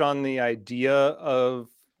bullish on the idea of,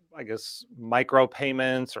 I guess,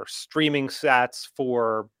 micropayments or streaming sats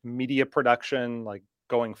for media production, like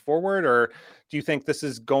going forward? Or do you think this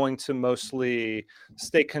is going to mostly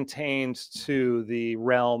stay contained to the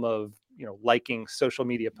realm of, liking social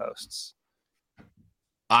media posts?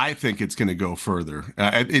 I think it's going to go further.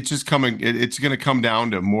 It's just it's going to come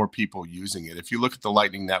down to more people using it. If you look at the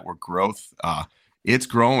Lightning Network growth, it's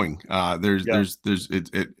growing. I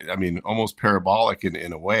mean, almost parabolic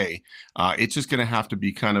in a way. It's just going to have to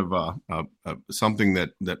be kind of something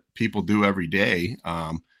that people do every day.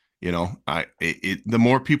 The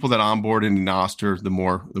more people that onboard into Nostr, the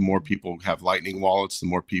more people have Lightning wallets, the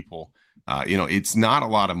more people. It's not a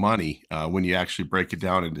lot of money when you actually break it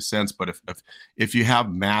down into cents. But if you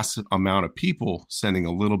have massive amount of people sending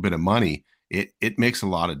a little bit of money, it makes a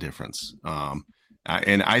lot of difference.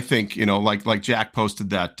 And I think, like Jack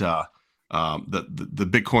posted that the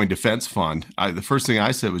Bitcoin Defense Fund. The first thing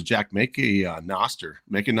I said was, Jack, make a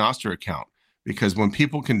Nostr account, because when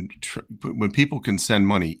people can send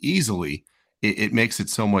money easily, it makes it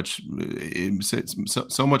so much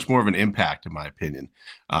more of an impact, in my opinion,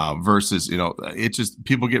 versus, it just,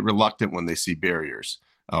 people get reluctant when they see barriers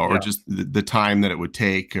or just the time that it would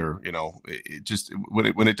take, or, it just,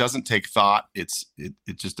 when it doesn't take thought, it's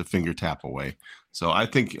just a finger tap away. So I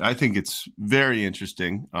think it's very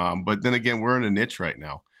interesting. But then again, we're in a niche right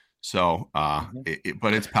now. So,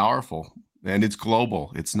 but it's powerful and it's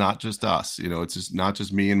global. It's not just us, it's just not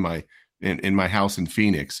just me and in my house in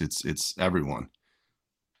Phoenix. It's everyone.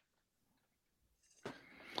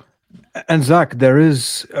 And Zach, there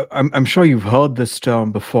is, I'm sure you've heard this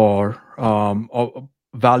term before,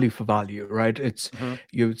 value for value, right?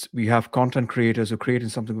 We have content creators who are creating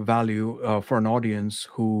something of value for an audience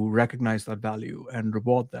who recognize that value and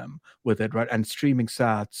reward them with it, right? And streaming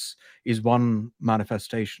sats is one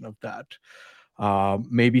manifestation of that.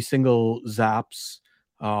 Maybe single zaps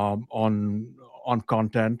on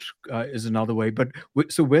content is another way, but we're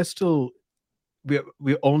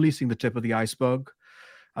only seeing the tip of the iceberg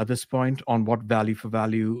at this point on what value for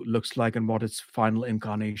value looks like and what its final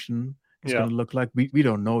incarnation is going to look like. We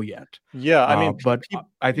don't know yet. Yeah, I mean, but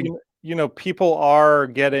I think people are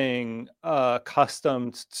getting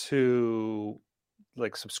accustomed to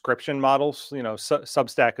like subscription models.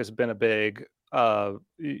 Substack has been a big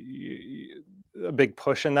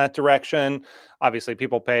push in that direction. Obviously,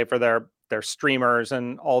 people pay for their streamers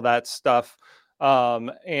and all that stuff.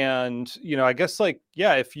 And I guess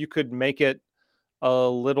if you could make it a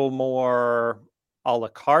little more a la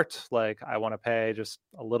carte, like I want to pay just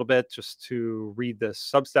a little bit just to read this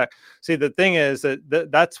Substack. See, the thing is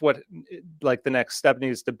that's what like the next step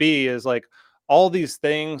needs to be, is like all these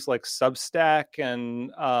things like Substack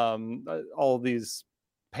and all these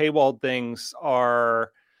paywall things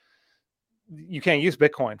you can't use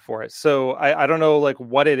Bitcoin for it. So I don't know like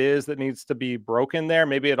what it is that needs to be broken there.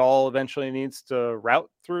 Maybe it all eventually needs to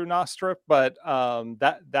route through Nostr, but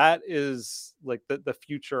that is like the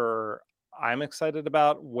future I'm excited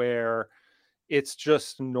about, where it's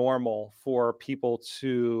just normal for people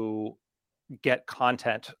to get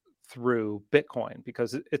content through Bitcoin,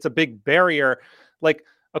 because it's a big barrier. Like,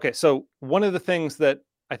 okay, so one of the things that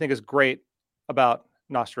I think is great about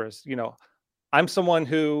Nostr is, I'm someone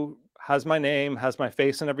who has my name, has my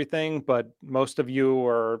face and everything, but most of you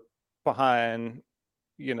are behind,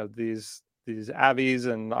 these Avis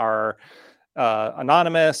and are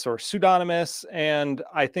anonymous or pseudonymous. And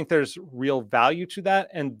I think there's real value to that.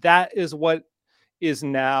 And that is what is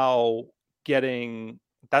now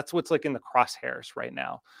that's what's like in the crosshairs right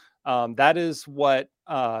now. That is what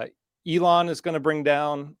Elon is going to bring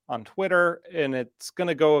down on Twitter, and it's going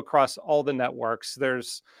to go across all the networks.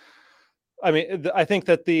 I think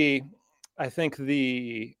the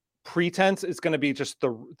pretense is going to be just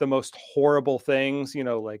the most horrible things,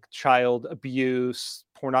 like child abuse,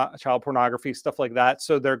 child pornography, stuff like that.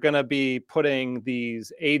 So they're going to be putting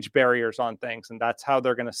these age barriers on things, and that's how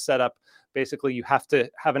they're going to set up. Basically, you have to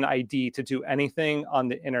have an ID to do anything on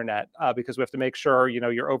the internet, because we have to make sure,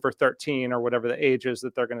 you're over 13 or whatever the age is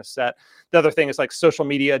that they're going to set. The other thing is like social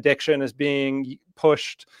media addiction is being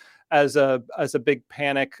pushed as a big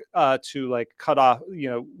panic to like cut off,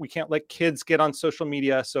 we can't let kids get on social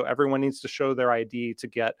media, so everyone needs to show their ID to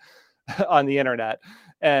get on the internet.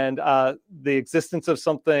 And the existence of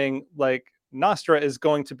something like Nostr is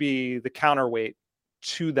going to be the counterweight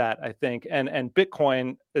to that, I think. And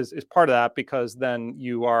Bitcoin is part of that, because then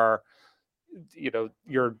you are,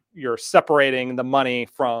 you're separating the money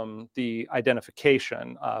from the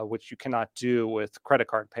identification, which you cannot do with credit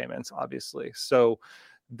card payments, obviously. So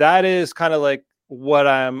that is kind of like what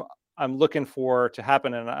I'm looking for to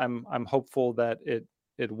happen, and I'm hopeful that it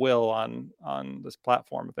will on this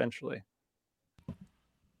platform eventually.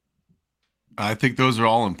 I think those are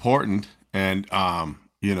all important, and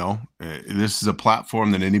this is a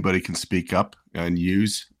platform that anybody can speak up and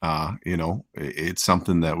use. It's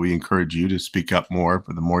something that we encourage you to speak up more,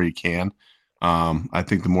 but the more you can. I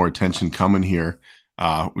think the more attention coming here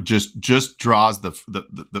just draws the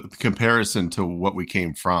comparison to what we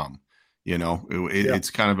came from.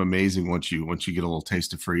 It's kind of amazing once you get a little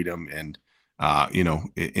taste of freedom and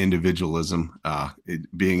individualism,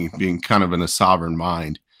 being kind of in a sovereign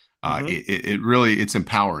mind. It really, it's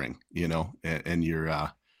empowering, and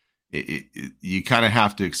you're you kind of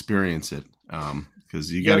have to experience it,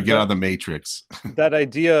 because you got to get out of the matrix. That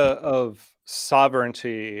idea of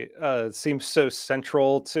sovereignty seems so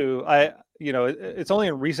central to it's only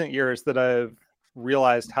in recent years that I've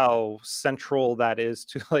realized how central that is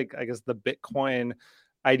to, like, I guess the Bitcoin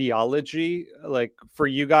ideology. Like, for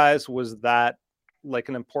you guys, was that like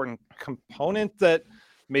an important component that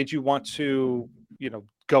made you want to,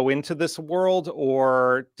 go into this world,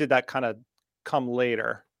 or did that kind of come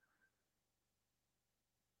later?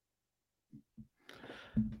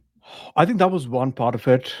 I think that was one part of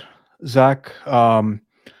it, Zach.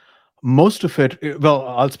 Most of it, well,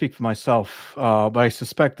 I'll speak for myself, but I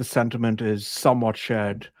suspect the sentiment is somewhat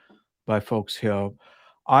shared by folks here.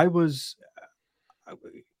 I was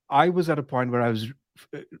at a point where I was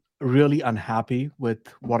really unhappy with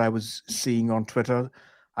what I was seeing on Twitter.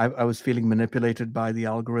 I was feeling manipulated by the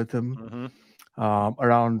algorithm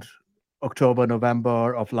around October,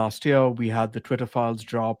 November of last year, we had the Twitter files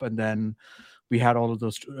drop, and then we had all of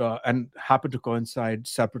those, and happened to coincide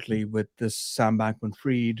separately with this Sam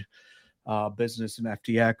Bankman-Fried business in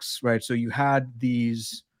FTX, right? So you had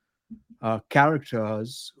these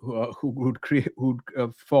characters who would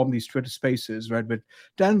form these Twitter spaces, right, with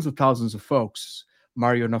tens of thousands of folks,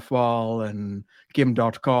 Mario Nawfal and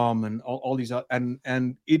Kim.com and all these,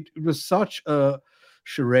 and it was such a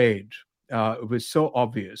charade. It was so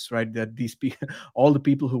obvious, right, that these people, all the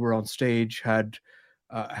people who were on stage had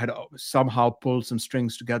somehow pulled some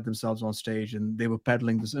strings to get themselves on stage, and they were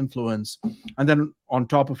peddling this influence. And then on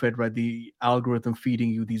top of it, right, the algorithm feeding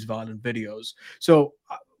you these violent videos. So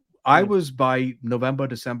I was by November,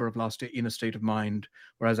 December of last year in a state of mind,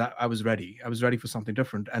 whereas I was ready. I was ready for something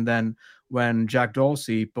different. And then when Jack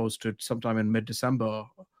Dorsey posted sometime in mid-December,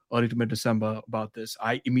 early to mid-December about this,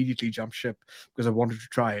 I immediately jumped ship because I wanted to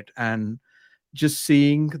try it. And just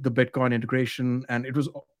seeing the Bitcoin integration, and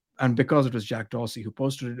because it was Jack Dorsey who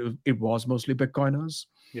posted it, it was mostly Bitcoiners.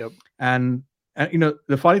 Yep. And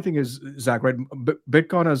the funny thing is, Zach, right?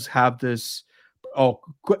 Bitcoiners have this, or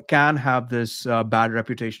can have this bad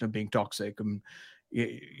reputation of being toxic and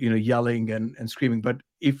yelling and screaming. But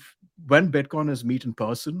when Bitcoiners meet in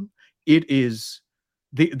person, it is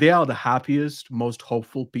they are the happiest, most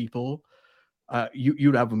hopeful people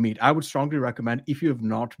you'd ever meet. I would strongly recommend, if you have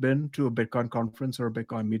not been to a Bitcoin conference or a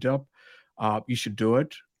Bitcoin meetup, you should do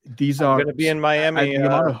it. I'm going to be in Miami.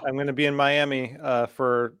 I'm going to be in Miami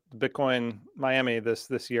for Bitcoin Miami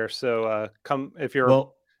this year. So come if you're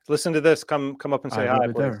listen to this. Come up and say hi.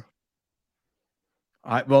 There.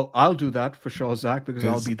 I'll do that for sure, Zach, because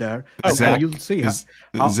I'll be there. Zach, you'll see. Is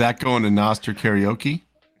Zach going to Nostr karaoke?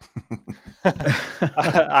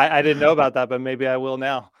 I didn't know about that, but maybe I will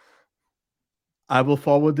now. I will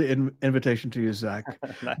forward the invitation to you, Zach.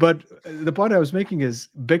 Nice. But the point I was making is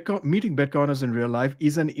meeting Bitcoiners in real life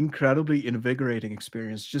is an incredibly invigorating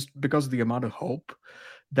experience, just because of the amount of hope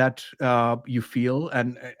that you feel,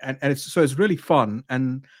 and it's really fun.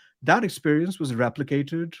 And that experience was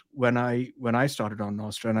replicated when I started on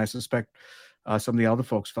Nostr, and I suspect some of the other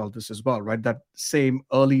folks felt this as well, right? That same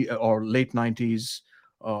early or late 90s.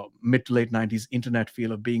 Mid to late 90s internet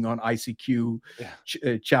feel of being on ICQ,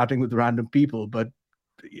 chatting with random people, but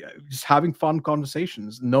just having fun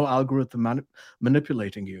conversations, no algorithm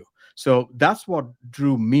manipulating you. So that's what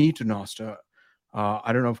drew me to Nostr.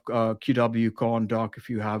 I don't know if QW, Corn, Doc, if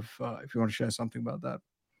you want to share something about that.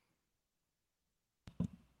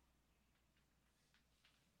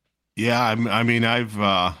 Yeah, I mean,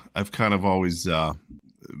 I've kind of always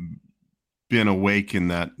been awake in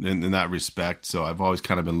that respect. So I've always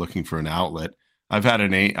kind of been looking for an outlet. I've had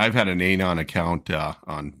an Anon account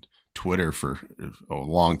on Twitter for a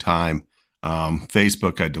long time.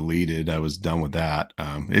 Facebook I deleted. I was done with that.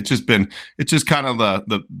 It's just kind of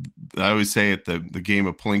the I always say it, the game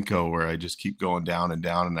of Plinko, where I just keep going down and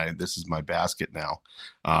down, and this is my basket now.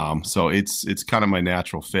 So it's kind of my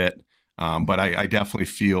natural fit. But I definitely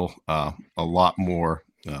feel a lot more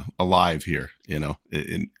alive here,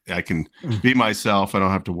 I can be myself. I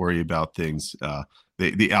don't have to worry about things.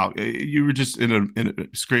 You were just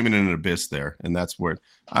screaming in an abyss there, and that's where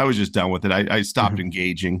I was just done with it. I stopped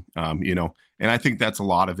engaging, and I think that's a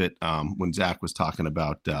lot of it. When Zach was talking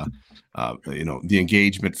about, the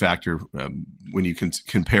engagement factor, when you can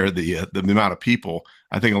compare the amount of people,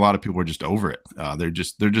 I think a lot of people are just over it. They're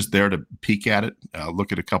just there to peek at it,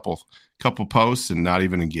 look at a couple posts, and not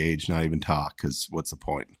even engage, not even talk, because what's the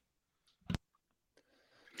point?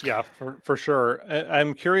 Yeah, for sure.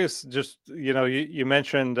 I'm curious, just, you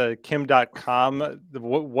mentioned Kim.com.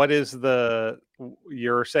 What is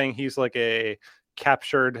you're saying he's like a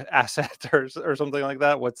captured asset or something like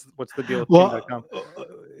that? What's the deal with Kim.com?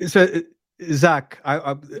 So Zach,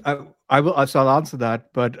 I'll answer that,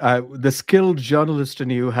 but the skilled journalist in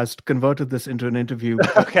you has converted this into an interview.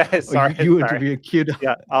 Okay, sorry. Interviewing QW.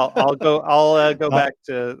 Yeah, I'll go back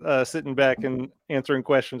to sitting back and answering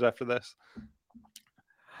questions after this.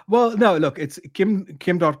 Well, no, look, it's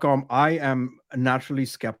Kim.com. I am naturally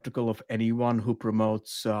skeptical of anyone who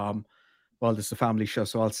promotes, this is a family show,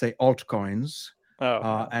 so I'll say altcoins.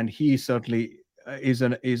 And he certainly is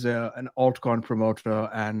an altcoin promoter,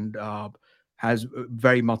 and has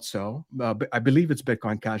very much so. I believe it's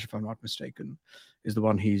Bitcoin Cash, if I'm not mistaken, is the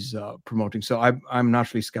one he's promoting. So I'm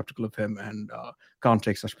naturally skeptical of him, and can't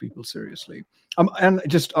take such people seriously. And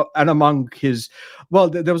among his,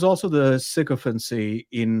 there was also the sycophancy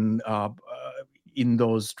in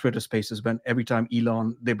those Twitter spaces when every time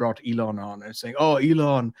they brought Elon on and saying, "Oh,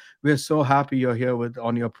 Elon, we're so happy you're here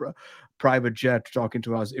on your private jet talking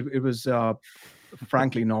to us." It was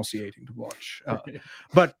frankly nauseating to watch.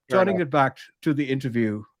 But turning it back to the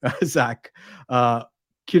interview, Zach,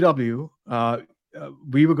 QW,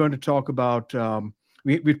 we were going to talk about,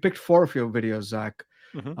 we picked 4 of your videos, Zach,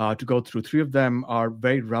 to go through. 3 of them are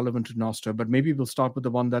very relevant to Nostr, but maybe we'll start with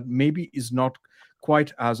the one that maybe is not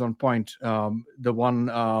quite as on point, the one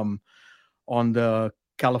on the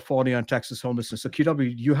California and Texas homelessness. So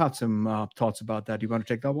QW, you had some thoughts about that. You want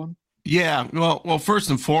to take that one? Yeah, well, first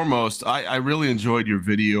and foremost, I really enjoyed your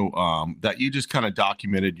video that you just kind of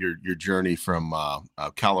documented your journey from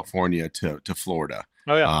California to Florida.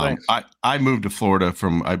 Oh yeah, thanks. I moved to Florida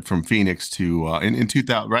from Phoenix to in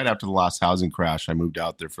 2000, right after the last housing crash. I moved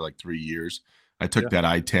out there for like 3 years. I took that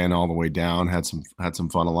I-10 all the way down, had some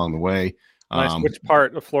fun along the way. Nice. Which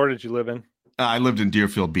part of Florida did you live in? I lived in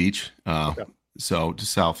Deerfield Beach, so to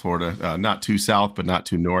South Florida, not too south, but not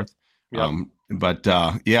too north. Yep. But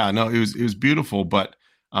it was beautiful. But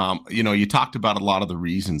you talked about a lot of the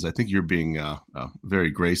reasons. I think you're being very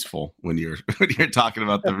graceful when you're talking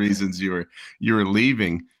about the reasons you were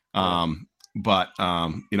leaving. It's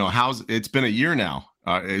been a year now.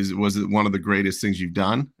 Was it one of the greatest things you've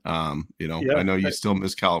done? I know you still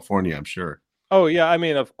miss California, I'm sure. Oh yeah, I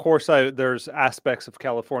mean, of course, there's aspects of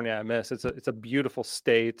California I miss. It's a beautiful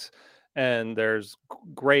state, and there's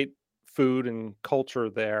great food and culture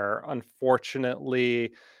there.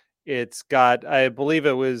 Unfortunately, it's got, I believe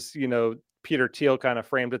it was, Peter Thiel kind of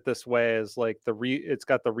framed it this way as like it's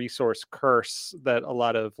got the resource curse that a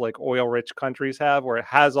lot of like oil rich countries have, where it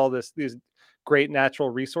has all these great natural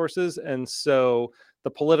resources. And so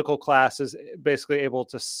the political class is basically able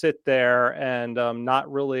to sit there and not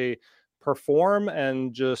really perform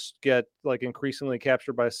and just get like increasingly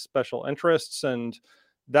captured by special interests. And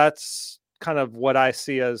that's kind of what I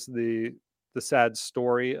see as the sad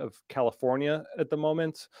story of California at the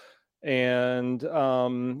moment. And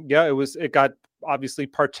it got obviously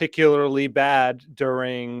particularly bad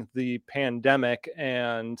during the pandemic,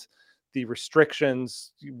 and the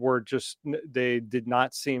restrictions were they did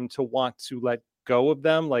not seem to want to let go of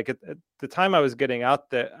them. Like at the time I was getting out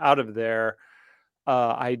of there,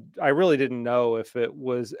 I really didn't know if it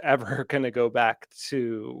was ever going to go back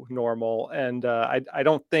to normal. And I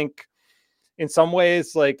don't think, in some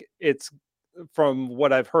ways, like, it's, from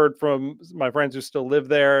what I've heard from my friends who still live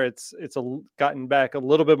there, it's gotten back a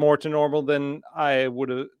little bit more to normal than I would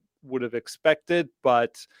have expected,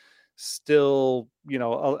 but still, a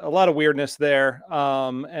lot of weirdness there.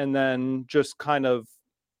 And then just kind of,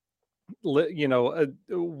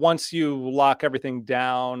 once you lock everything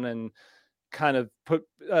down and kind of put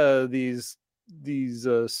these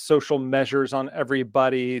social measures on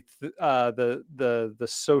everybody, the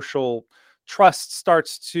social trust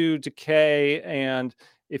starts to decay. And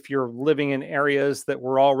if you're living in areas that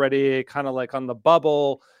were already kind of like on the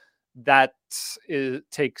bubble,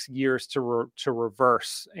 takes years to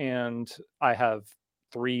reverse. And I have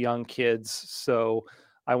 3 young kids, so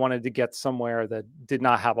I wanted to get somewhere that did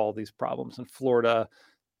not have all these problems. And Florida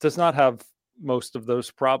does not have most of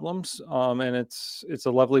those problems, and it's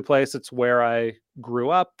a lovely place. It's where I grew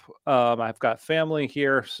up. I've got family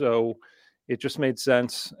here, so it just made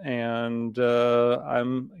sense. And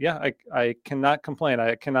I cannot complain.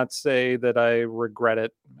 I cannot say that I regret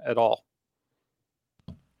it at all.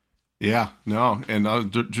 Yeah, no. And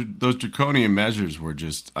those draconian measures were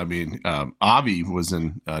just, Avi was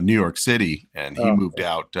in New York City, and he moved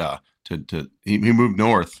out he moved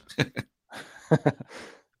north.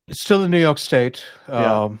 It's still in New York State,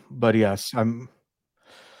 but yes, I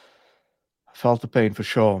felt the pain for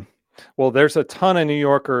sure. Well, there's a ton of New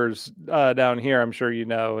Yorkers down here, I'm sure you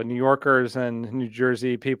know. And New Yorkers and New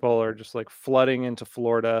Jersey people are just like flooding into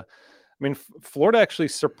Florida. I mean, Florida actually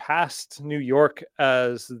surpassed New York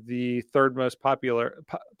as the 3rd most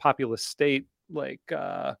populous state, like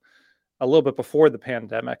a little bit before the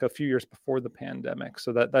pandemic, a few years before the pandemic.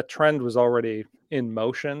 So that trend was already in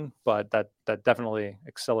motion, but that definitely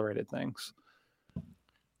accelerated things.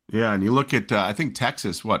 Yeah, and you look at, I think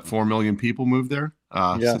Texas, 4 million people moved there?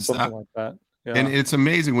 Something like that. Yeah. And it's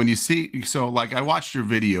amazing when you see, so like I watched your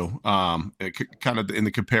video, kind of in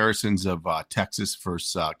the comparisons of Texas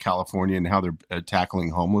versus California and how they're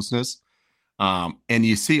tackling homelessness. And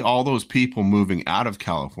you see all those people moving out of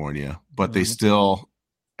California, but they still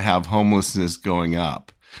have homelessness going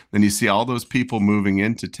up. Then you see all those people moving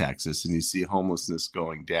into Texas, and you see homelessness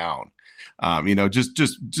going down. Just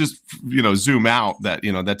zoom out.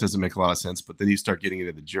 That doesn't make a lot of sense. But then you start getting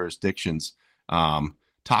into the jurisdictions.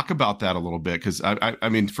 Talk about that a little bit, because I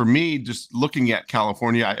mean, for me, just looking at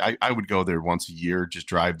California, I would go there once a year, just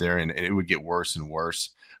drive there, and it would get worse and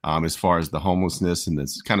worse. as far as the homelessness and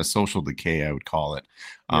this kind of social decay, I would call it.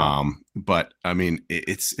 But I mean,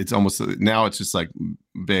 it's almost now it's just like,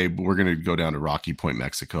 babe, we're going to go down to Rocky Point,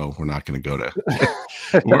 Mexico. We're not going to go to,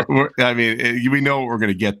 I mean, we know what we're going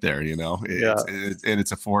to get there, and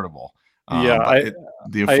it's affordable.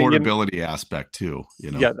 The affordability aspect too,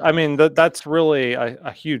 Yeah, I mean, that's really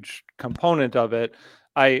a huge component of it.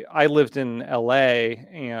 I lived in LA,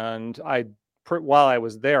 and while I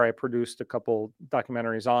was there, I produced a couple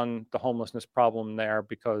documentaries on the homelessness problem there,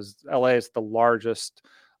 because LA is the largest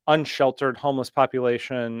unsheltered homeless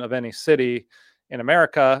population of any city in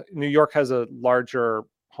America. New York has a larger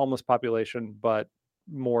homeless population, but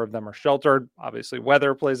more of them are sheltered. Obviously,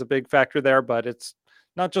 weather plays a big factor there, but it's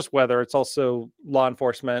not just weather, it's also law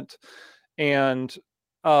enforcement. And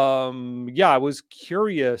I was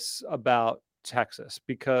curious about Texas,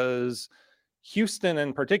 because Houston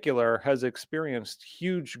in particular has experienced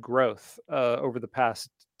huge growth over the past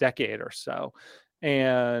decade or so.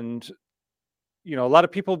 And, a lot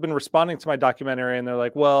of people have been responding to my documentary, and they're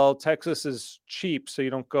like, well, Texas is cheap, so you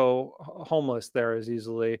don't go homeless there as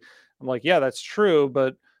easily. I'm like, yeah, that's true.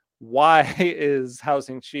 But why is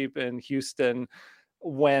housing cheap in Houston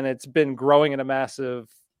when it's been growing at a massive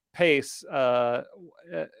pace? And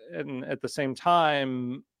at the same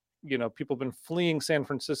time, people have been fleeing San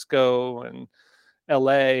Francisco and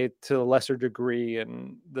LA to a lesser degree,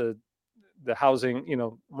 and the housing,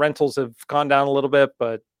 rentals have gone down a little bit,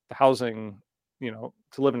 but the housing, to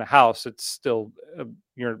live in a house, it's still,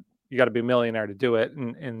 you got to be a millionaire to do it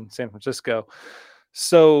in San Francisco.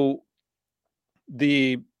 So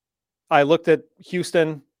I looked at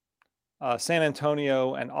Houston, San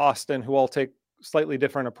Antonio, and Austin, who all take slightly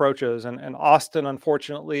different approaches. And Austin,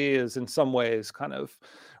 unfortunately, is in some ways kind of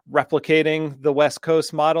replicating the West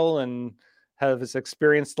Coast model and has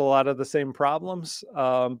experienced a lot of the same problems.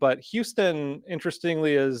 But Houston,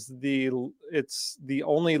 interestingly, it's the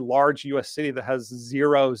only large U.S. city that has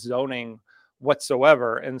zero zoning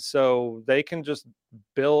whatsoever. And so they can just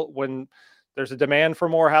build, when there's a demand for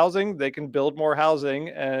more housing, they can build more housing.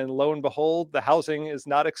 And lo and behold, the housing is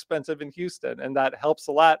not expensive in Houston. And that helps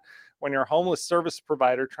a lot when you're a homeless service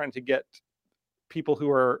provider trying to get people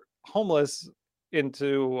who are homeless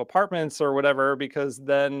into apartments or whatever, because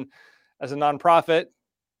then as a nonprofit,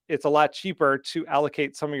 it's a lot cheaper to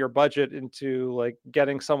allocate some of your budget into like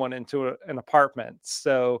getting someone into an apartment.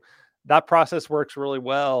 So that process works really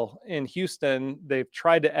well in Houston. They've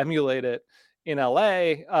tried to emulate it in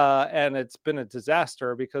LA, and it's been a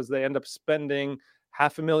disaster, because they end up spending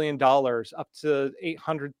 $500,000 up to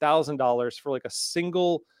 $800,000 for like a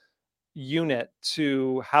single unit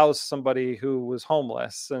to house somebody who was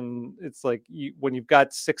homeless. And it's like, when you've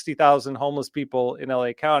got 60,000 homeless people in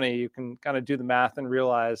LA County, you can kind of do the math and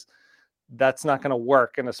realize that's not going to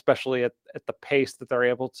work. And especially at the pace that they're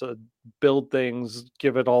able to build things,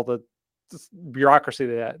 give it all the bureaucracy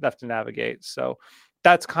they have to navigate. So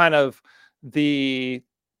that's kind of the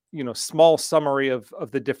small summary of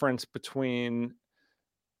the difference between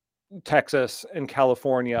Texas and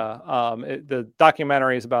California. The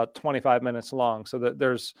documentary is about 25 minutes long, so that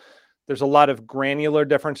there's a lot of granular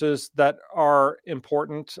differences that are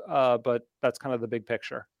important, but that's kind of the big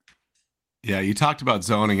picture. Yeah, you talked about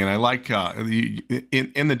zoning, and I like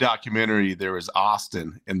in the documentary there was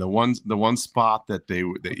Austin, and the one spot that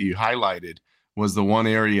you highlighted was the one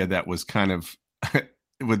area that was kind of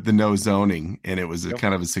with the no zoning, and it was a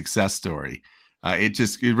kind of a success story.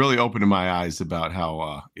 It really opened my eyes about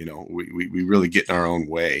how we really get in our own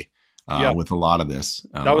way with a lot of this.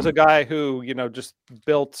 That was a guy who just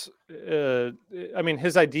built.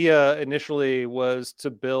 His idea initially was to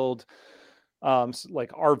build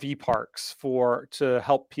like RV parks to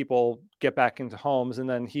help people get back into homes, and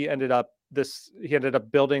then he ended up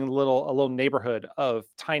building a little neighborhood of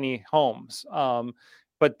tiny homes.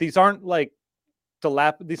 But these aren't like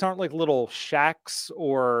these aren't like little shacks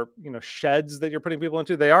or sheds that you're putting people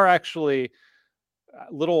into. They are actually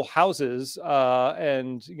little houses,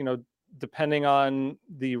 and depending on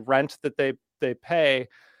the rent that they pay,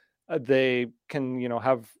 they can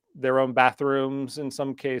have their own bathrooms in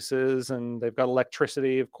some cases, and they've got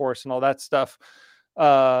electricity, of course, and all that stuff.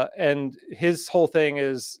 And his whole thing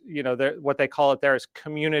is what they call it there is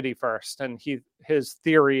community first, and his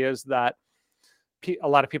theory is that a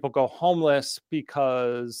lot of people go homeless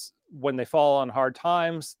because when they fall on hard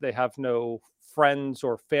times, they have no friends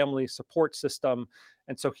or family support system.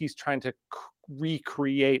 And so he's trying to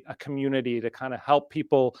recreate a community to kind of help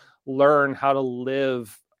people learn how to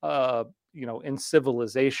live, in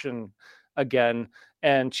civilization again.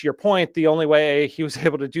 And to your point, the only way he was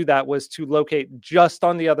able to do that was to locate just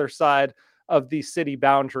on the other side of the city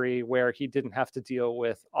boundary where he didn't have to deal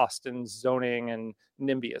with Austin's zoning and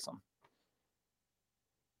NIMBYism.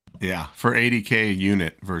 Yeah, for 80K a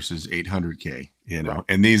unit versus 800K, you know, Right.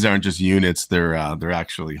 and these aren't just units; they're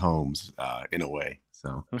actually homes in a way.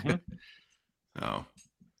 So, oh.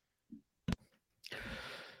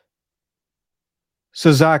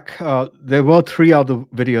 So Zach, there were 3 other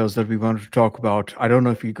videos that we wanted to talk about. I don't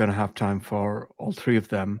know if you're going to have time for all 3 of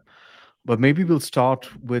them, but maybe we'll start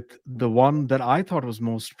with the one that I thought was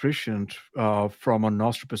most prescient from a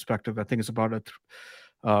Nostr perspective. I think it's about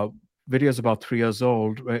video is about 3 years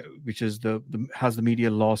old, which is has the media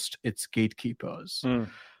lost its gatekeepers?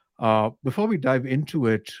 Before we dive into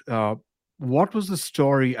it, what was the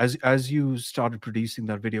story as you started producing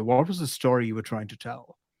that video? What was the story you were trying to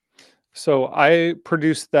tell? So I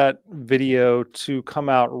produced that video to come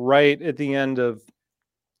out right at the end of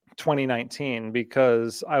 2019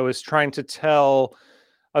 because I was trying to tell,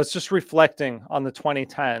 I was just reflecting on the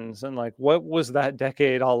 2010s and like, what was that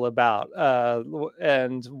decade all about?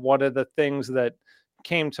 And one of the things that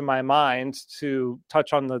came to my mind to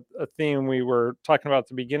touch on the theme we were talking about at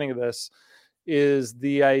the beginning of this is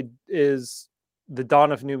the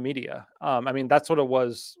dawn of new media. I mean, that's what it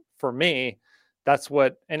was for me. That's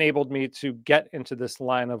what enabled me to get into this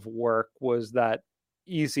line of work, was that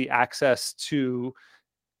easy access to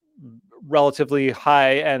relatively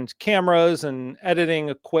high-end cameras and editing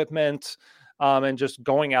equipment, and just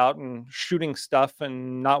going out and shooting stuff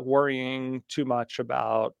and not worrying too much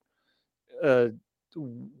about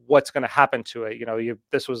what's going to happen to it. You know,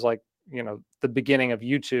 this was like, you know, the beginning of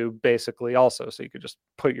YouTube basically also. So you could just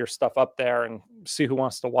put your stuff up there and see who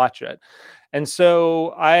wants to watch it. And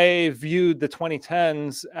so I viewed the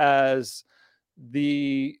 2010s as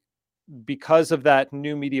because of that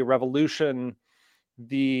new media revolution,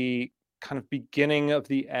 the kind of beginning of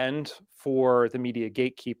the end for the media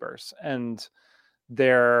gatekeepers. And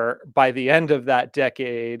by the end of that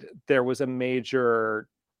decade, there was a major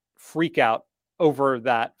freak out over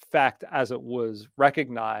that fact as it was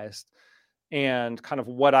recognized. And kind of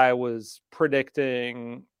what I was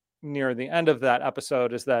predicting near the end of that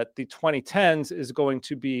episode is that the 2010s is going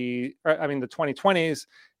to be, the 2020s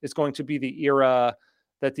is going to be the era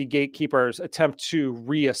that the gatekeepers attempt to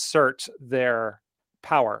reassert their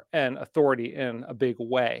power and authority in a big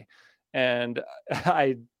way. And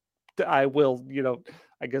I will, you know,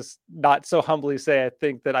 I guess not so humbly say I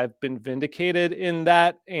think that I've been vindicated in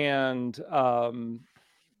that. And,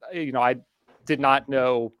 you know, I did not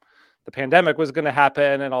know the pandemic was going to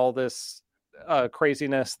happen and all this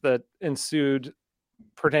craziness that ensued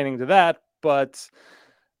pertaining to that. But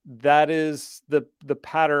that is the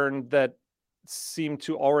pattern that seemed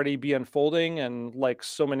to already be unfolding. And like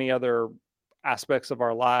so many other aspects of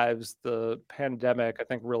our lives, the pandemic, I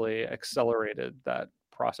think, really accelerated that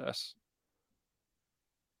process.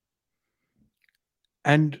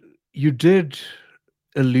 And you did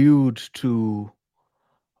allude to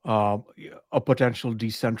a potential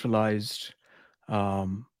decentralized, I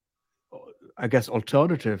guess,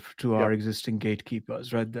 alternative to our existing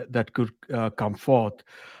gatekeepers, right? That could come forth,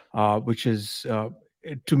 which is,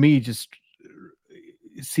 to me, just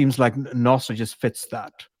it seems like Nostr just fits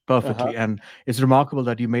that perfectly. And it's remarkable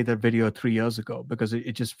that you made that video 3 years ago because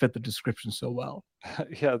it just fit the description so well.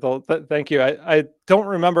 Yeah, thank you. I don't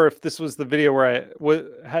remember if this was the video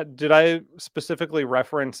where did I specifically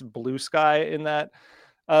reference Blue Sky in that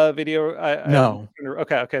video? No.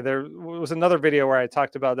 Okay. There was another video where I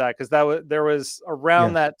talked about that because there was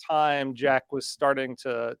around that time Jack was starting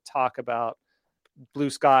to talk about Blue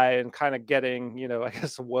Sky and kind of getting, you know, I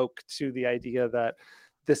guess woke to the idea that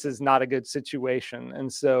this is not a good situation.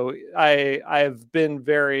 And so I've been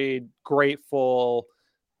very grateful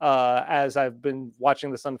as I've been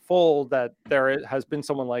watching this unfold that there has been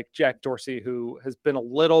someone like Jack Dorsey who has been a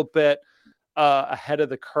little bit ahead of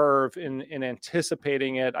the curve in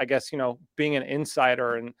anticipating it. I guess, you know, being an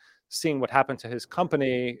insider and seeing what happened to his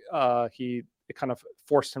company, it kind of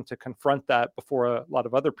forced him to confront that before a lot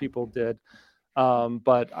of other people did.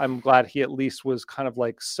 But I'm glad he at least was kind of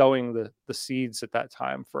like sowing the seeds at that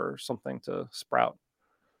time for something to sprout.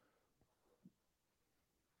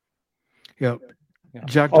 Yeah.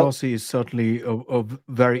 Jack Dorsey is certainly a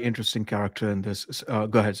very interesting character in this. Go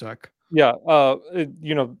ahead, Zach. Yeah.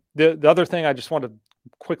 You know, the other thing I just want to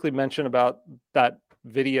quickly mention about that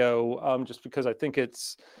video, just because I think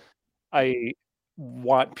I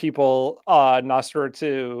want people Nostr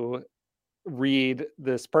to read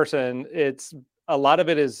this person. A lot of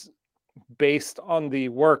it is based on the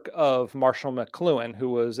work of Marshall McLuhan, who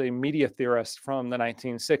was a media theorist from the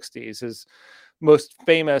 1960s. His most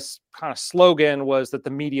famous kind of slogan was that the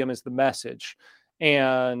medium is the message.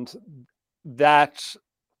 And that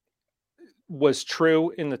was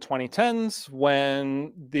true in the 2010s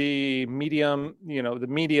when the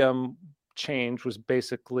medium change was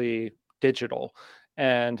basically digital.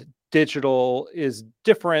 And digital is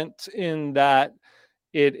different in that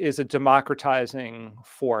it is a democratizing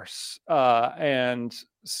force. And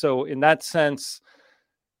so in that sense,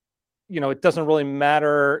 it doesn't really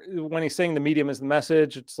matter when he's saying the medium is the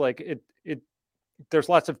message. It's like there's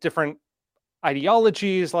lots of different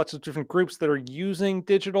ideologies, lots of different groups that are using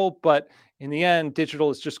digital, but in the end,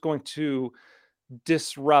 digital is just going to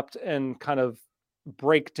disrupt and kind of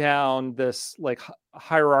break down this like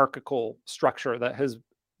hierarchical structure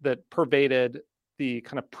that pervaded the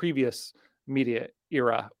kind of previous media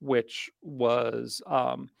era, which was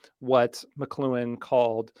what McLuhan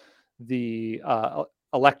called the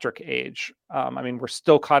electric age. I mean, we're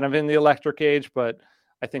still kind of in the electric age, but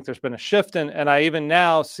I think there's been a shift, and I even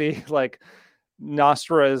now see like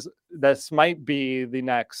Nostr this might be the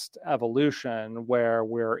next evolution where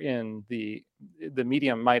we're in the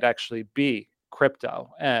medium might actually be crypto.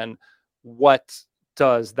 And what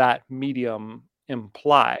does that medium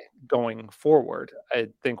imply going forward? I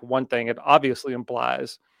think one thing it obviously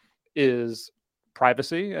implies is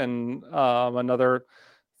privacy, and another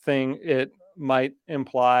thing it might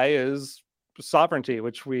imply is sovereignty,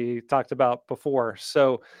 which we talked about before.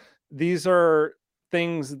 So these are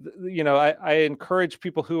things, I encourage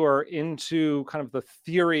people who are into kind of the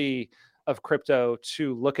theory of crypto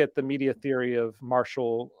to look at the media theory of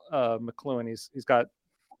Marshall McLuhan. He's got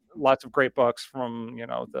lots of great books from,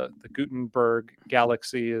 the Gutenberg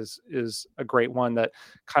Galaxy is a great one that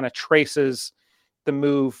kind of traces the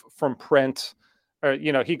move from print, or,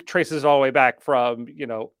 he traces it all the way back from,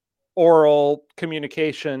 oral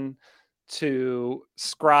communication to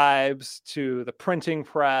scribes, to the printing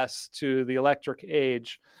press, to the electric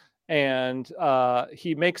age. And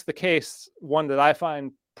he makes the case, one that I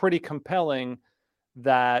find pretty compelling,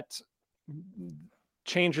 that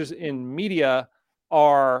changes in media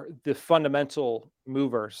are the fundamental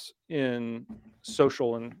movers in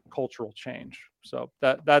social and cultural change. So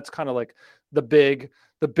that's kind of like the big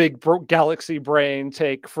galaxy brain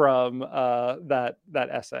take from that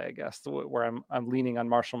essay, I guess, where I'm leaning on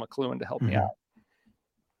Marshall McLuhan to help me out.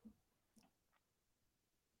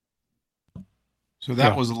 So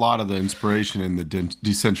that was a lot of the inspiration in the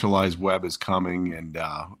decentralized web is coming, and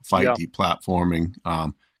fight deplatforming,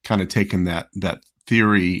 kind of taking that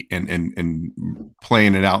theory and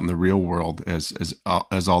playing it out in the real world as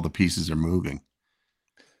all the pieces are moving.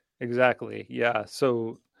 Exactly. Yeah.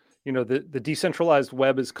 So, the decentralized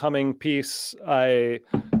web is coming piece I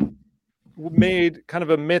made kind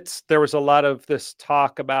of amidst, there was a lot of this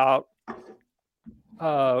talk about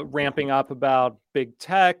ramping up about big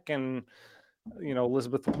tech, and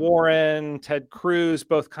Elizabeth Warren, Ted Cruz,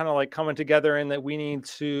 both kind of like coming together in that we need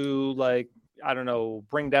to, like, I don't know,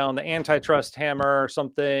 bring down the antitrust hammer or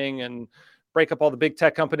something and break up all the big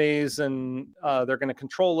tech companies, and they're going to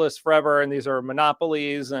control us forever, and these are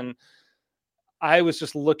monopolies. And I was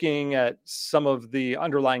just looking at some of the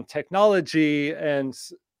underlying technology, and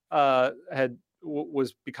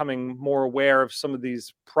was becoming more aware of some of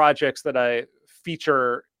these projects that I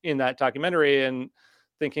feature in that documentary, and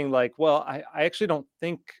thinking like, well, I actually don't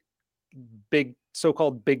think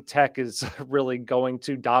so-called big tech is really going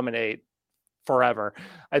to dominate forever.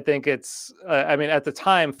 I think it's, at the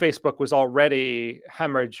time, Facebook was already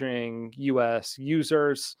hemorrhaging US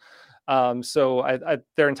users. So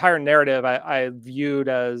their entire narrative I viewed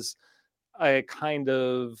as a kind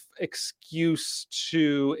of excuse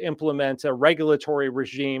to implement a regulatory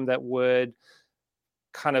regime that would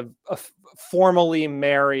kind of formally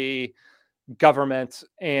marry government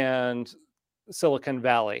and Silicon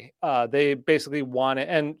Valley. They basically wanted,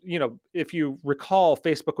 and if you recall,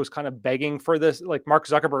 Facebook was kind of begging for this. Like Mark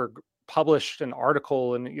Zuckerberg published an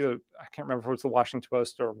article, and I can't remember if it was the Washington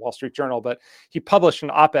Post or Wall Street Journal, but he published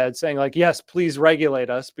an op-ed saying like, yes, please regulate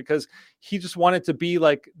us, because he just wanted to be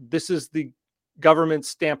like, this is the government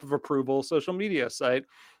stamp of approval social media site,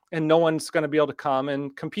 and no one's going to be able to come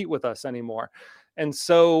and compete with us anymore. And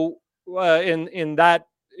so in that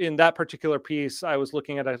particular piece, I was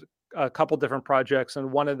looking at a couple different projects,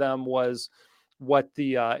 and one of them was what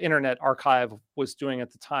the Internet Archive was doing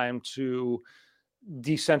at the time to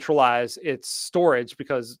decentralize its storage,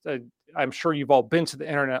 because I'm sure you've all been to the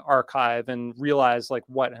Internet Archive and realize like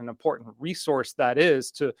what an important resource that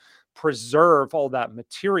is to preserve all that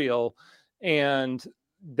material. And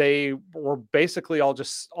they were basically all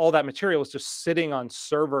that material was just sitting on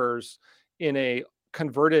servers in a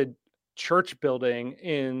converted church building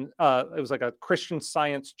in it was like a Christian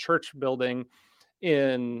Science church building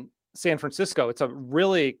in San Francisco. It's a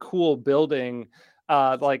really cool building.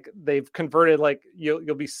 Like they've converted, like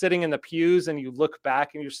you'll be sitting in the pews and you look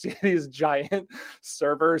back and you see these giant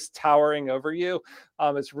servers towering over you.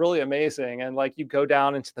 It's really amazing. And like you go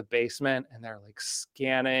down into the basement and they're like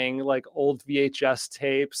scanning like old VHS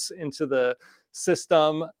tapes into the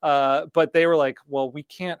system. But they were like, well, we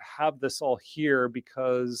can't have this all here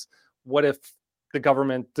because what if the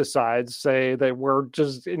government decides, say, that we're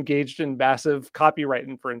just engaged in massive copyright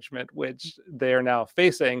infringement, which they are now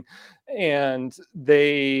facing. And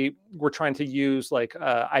they were trying to use like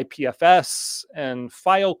IPFS and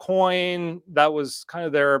Filecoin. That was kind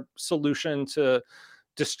of their solution to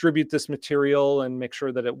distribute this material and make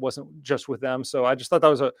sure that it wasn't just with them. So I just thought that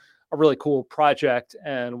was a really cool project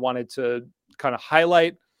and wanted to kind of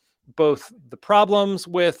highlight both the problems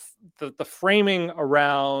with the framing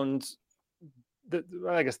around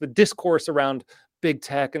the discourse around big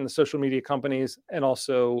tech and the social media companies, and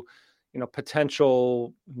also,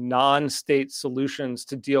 potential non-state solutions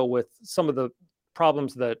to deal with some of the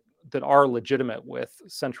problems that are legitimate with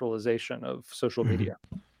centralization of social media.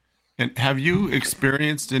 And have you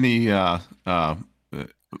experienced any shadow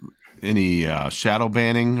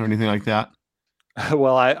banning or anything like that?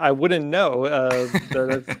 Well, I wouldn't know.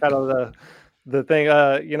 That's kind of the thing,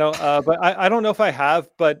 but I don't know if I have,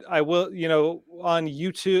 but I will, on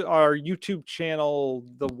YouTube, our YouTube channel,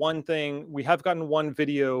 the one thing we have gotten one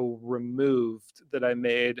video removed that I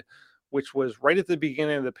made, which was right at the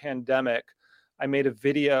beginning of the pandemic. I made a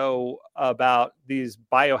video about these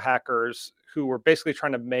biohackers who were basically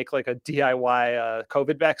trying to make like a DIY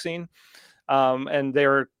COVID vaccine. And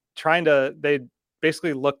they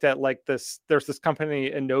basically looked at like there's this company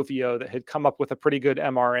Inovio that had come up with a pretty good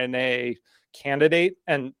mRNA candidate.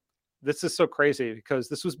 And this is so crazy because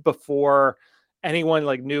this was before anyone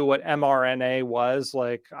like knew what mRNA was.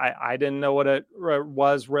 Like I didn't know what it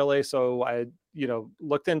was really. So I,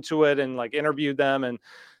 looked into it and like interviewed them, and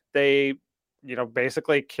they,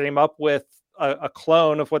 basically came up with a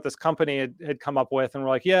clone of what this company had come up with. And we're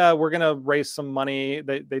like, yeah, we're going to raise some money.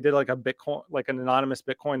 They did like a Bitcoin, like an anonymous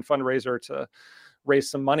Bitcoin fundraiser to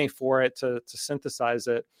raise some money for it to synthesize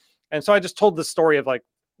it. And so I just told the story of like,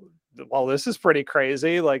 well, this is pretty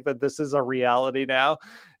crazy, like that this is a reality now.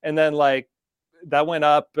 And then like that went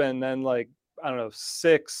up, and then like, I don't know,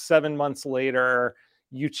 6-7 months later,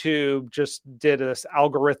 YouTube just did this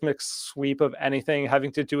algorithmic sweep of anything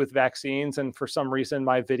having to do with vaccines. And for some reason,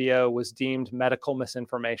 my video was deemed medical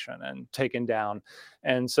misinformation and taken down.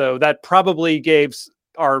 And so that probably gave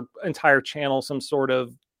our entire channel some sort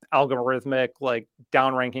of algorithmic like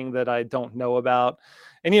downranking that I don't know about.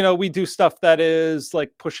 And, we do stuff that is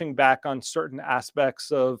like pushing back on certain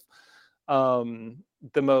aspects of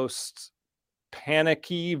the most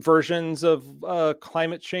panicky versions of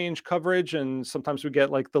climate change coverage. And sometimes we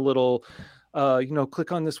get like the little,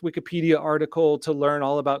 click on this Wikipedia article to learn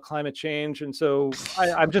all about climate change. And so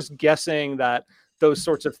I'm just guessing that those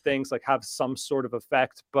sorts of things like have some sort of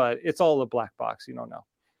effect, but it's all a black box. You don't know.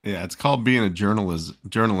 Yeah, it's called being a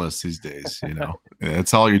journalist these days.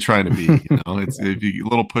 That's all you're trying to be. It's a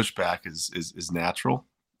little pushback is natural,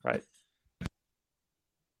 right?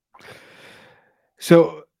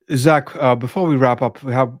 So, Zach, before we wrap up,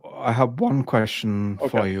 I have one question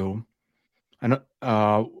for you, and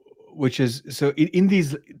which is, so in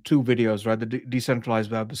these two videos, right, the decentralized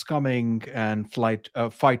web is coming and fight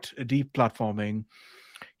deplatforming.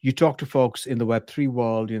 You talk to folks in the Web3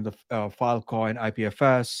 world, in the Filecoin,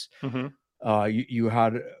 IPFS. Mm-hmm. You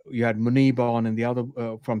had Munib on, and the other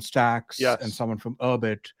from Stacks, yes, and someone from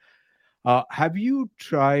Urbit. Have you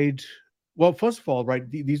tried? Well, first of all, right,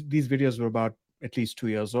 these videos were about at least 2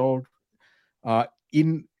 years old.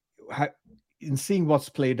 In seeing what's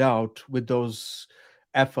played out with those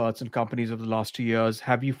efforts and companies over the last 2 years,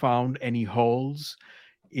 have you found any holes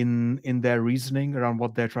in their reasoning around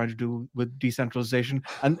what they're trying to do with decentralization?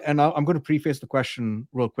 And I'm going to preface the question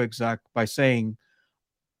real quick, Zach, by saying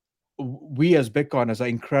we as Bitcoiners are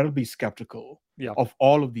incredibly skeptical of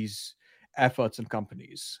all of these efforts and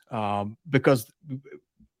companies because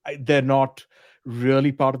they're not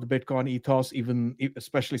really part of the Bitcoin ethos,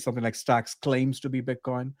 especially something like Stacks claims to be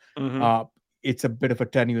Bitcoin. Mm-hmm. It's a bit of a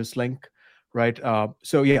tenuous link, right?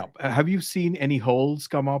 So yeah, have you seen any holes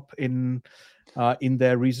come up in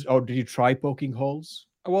their reason, or did you try poking holes?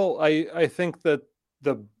 Well, I think that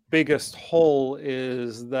the biggest hole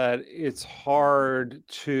is that it's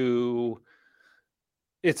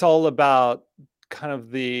all about kind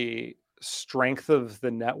of the strength of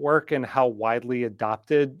the network and how widely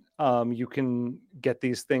adopted you can get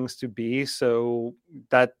these things to be. So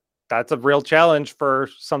that's a real challenge for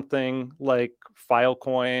something like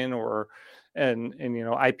Filecoin or and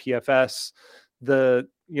IPFS. The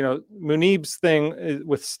Munib's thing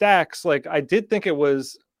with stacks, like I did think it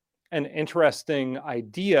was an interesting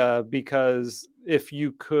idea, because if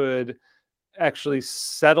you could actually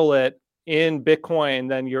settle it in Bitcoin,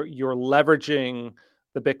 then you're leveraging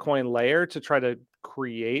the Bitcoin layer to try to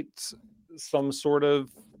create some sort of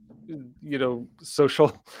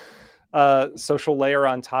social layer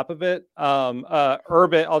on top of it.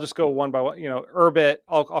 Urbit, I'll just go one by one. Urbit,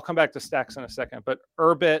 I'll come back to stacks in a second, but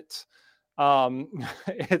Urbit,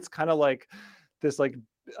 it's kind of like this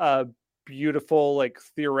beautiful like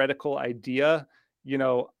theoretical idea.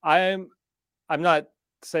 I'm not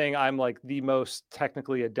saying I'm like the most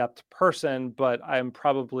technically adept person, but I'm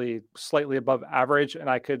probably slightly above average, and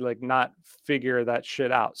I could like not figure that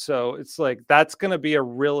shit out. So it's like that's going to be a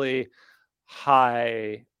really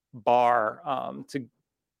high bar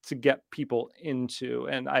to get people into,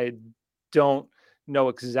 and I don't know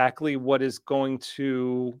exactly what is going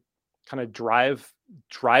to kind of drive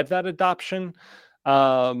that adoption.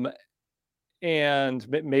 And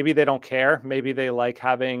maybe they don't care. Maybe they like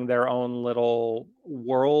having their own little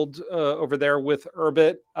world over there with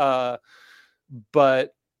Urbit.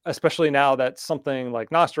 But especially now that something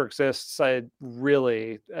like Nostr exists, I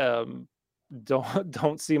really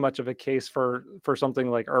don't see much of a case for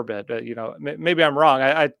something like Urbit. Maybe I'm wrong.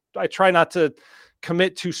 I try not to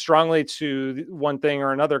commit too strongly to one thing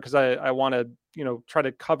or another, because I want to try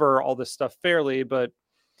to cover all this stuff fairly. But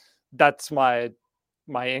that's my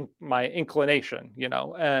inclination,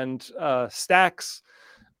 and stacks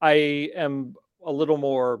I am a little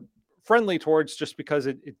more friendly towards, just because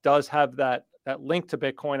it does have that link to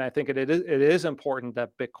Bitcoin. I think it is important that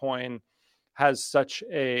Bitcoin has such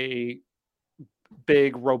a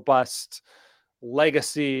big, robust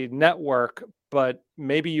legacy network, but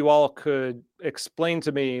maybe you all could explain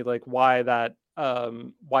to me like why that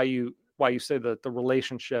why you say that the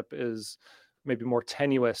relationship is maybe more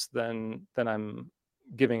tenuous than I'm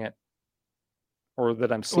giving it, or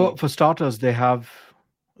that I'm seeing. Well, for starters, they have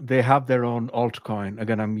their own altcoin.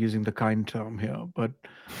 Again, I'm using the kind term here, but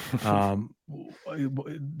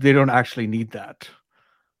they don't actually need that,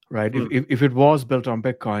 right? If it was built on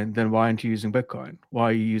Bitcoin, then why aren't you using Bitcoin? Why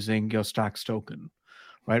are you using your Stacks token,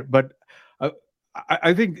 right? But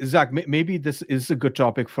I think, Zach, maybe this is a good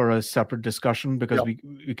topic for a separate discussion, because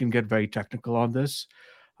we can get very technical on this.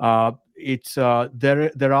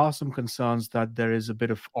 There are some concerns that there is a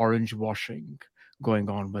bit of orange washing going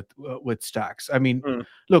on with stacks. I mean,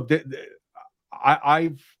 look,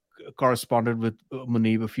 I've corresponded with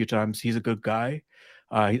Munib a few times. He's a good guy.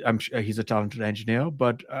 I'm sure he's a talented engineer,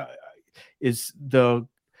 but is the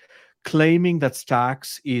claiming that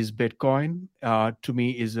stacks is Bitcoin to me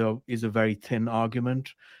is a very thin argument,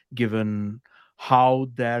 given how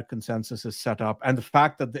their consensus is set up and the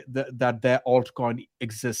fact that that their altcoin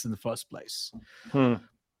exists in the first place.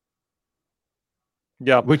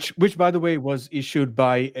 Yeah, which by the way was issued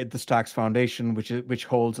by the Stacks Foundation, which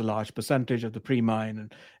holds a large percentage of the pre-mine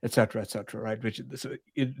and et cetera, right?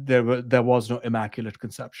 There was no immaculate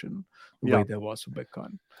conception the way there was for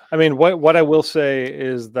Bitcoin. I mean, what I will say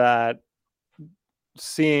is that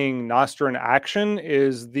seeing Nostr in action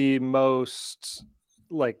is the most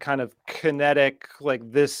like kind of kinetic, like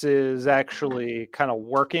this is actually kind of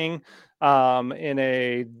working in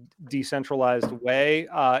a decentralized way,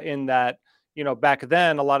 in that back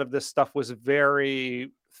then a lot of this stuff was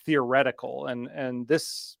very theoretical, and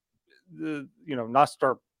this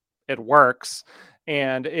Nostr, it works,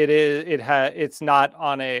 and it's not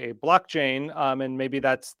on a blockchain, and maybe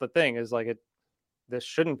that's the thing, is like this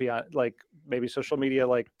shouldn't be on, like, maybe social media,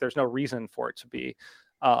 like there's no reason for it to be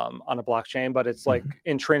on a blockchain, but it's like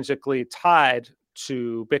intrinsically tied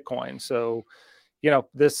to Bitcoin. So,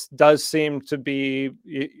 this does seem to be,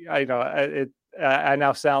 I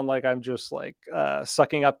now sound like I'm just like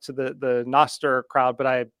sucking up to the Nostr crowd, but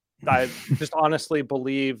I just honestly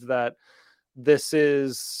believe that this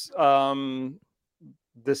is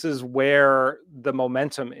where the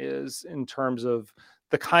momentum is in terms of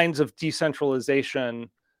the kinds of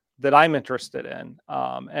decentralization that I'm interested in.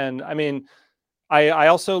 And I mean, I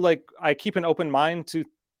also I keep an open mind to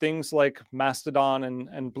things like Mastodon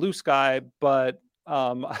and Blue Sky, but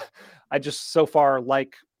I just so far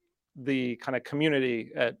like the kind of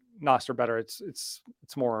community at Nostr better. It's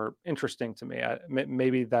more interesting to me.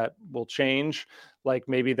 Maybe that will change. Like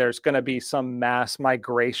maybe there's going to be some mass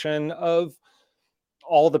migration of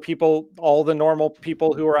all the normal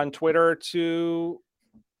people who are on Twitter to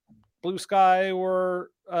Blue Sky or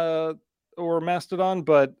Mastodon,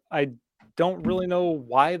 but I don't really know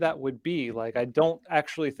why that would be. Like, I don't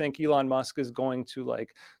actually think Elon Musk is going to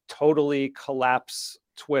like totally collapse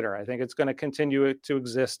Twitter. I think it's going to continue to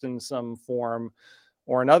exist in some form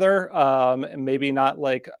or another. Maybe not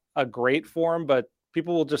like a great form, but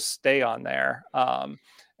people will just stay on there.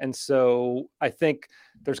 And so I think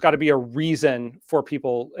there's got to be a reason for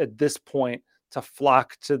people at this point to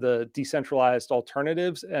flock to the decentralized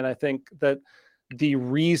alternatives. And I think that the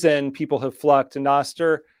reason people have flocked to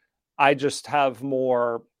Nostr, I just have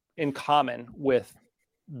more in common with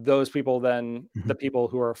those people than the people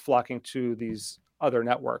who are flocking to these other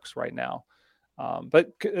networks right now.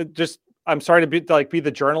 But just, I'm sorry to be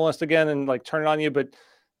the journalist again and like turn it on you, but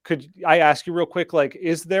could I ask you real quick, like,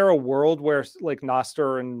 is there a world where like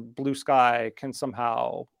Nostr and Blue Sky can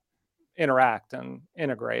somehow interact and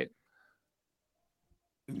integrate?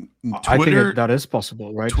 I think that is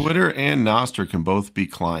possible, right? Twitter and Nostr can both be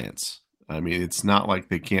clients. I mean, it's not like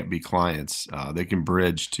they can't be clients. They can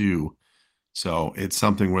bridge too. So it's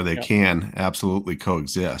something where they can absolutely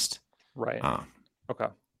coexist. Right. Okay.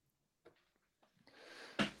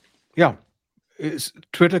 Yeah.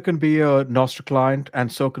 Twitter can be a Nostr client,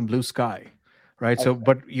 and so can Blue Sky, right? Okay. So,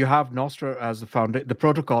 but you have Nostr as the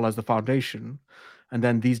protocol as the foundation, and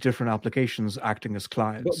then these different applications acting as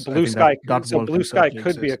clients. Blue Sky, so Blue Sky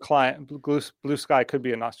could be a client. Blue Sky could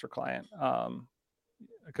be a Nostr client.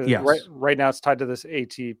 Because right now it's tied to this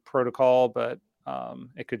AT protocol, but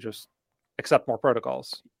it could just accept more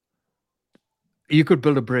protocols. You could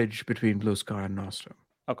build a bridge between Blue Sky and Nostr.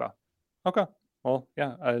 Okay. Well,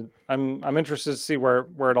 yeah, I'm interested to see where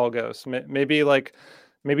it all goes. Maybe the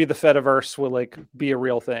Fediverse will like be a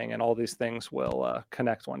real thing, and all these things will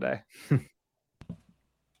connect one day.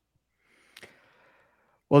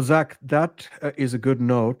 Well, Zach, that is a good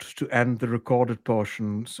note to end the recorded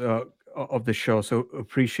portions of the show. So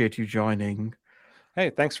appreciate you joining. Hey,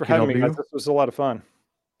 thanks for having me. This was a lot of fun.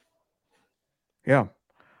 Yeah.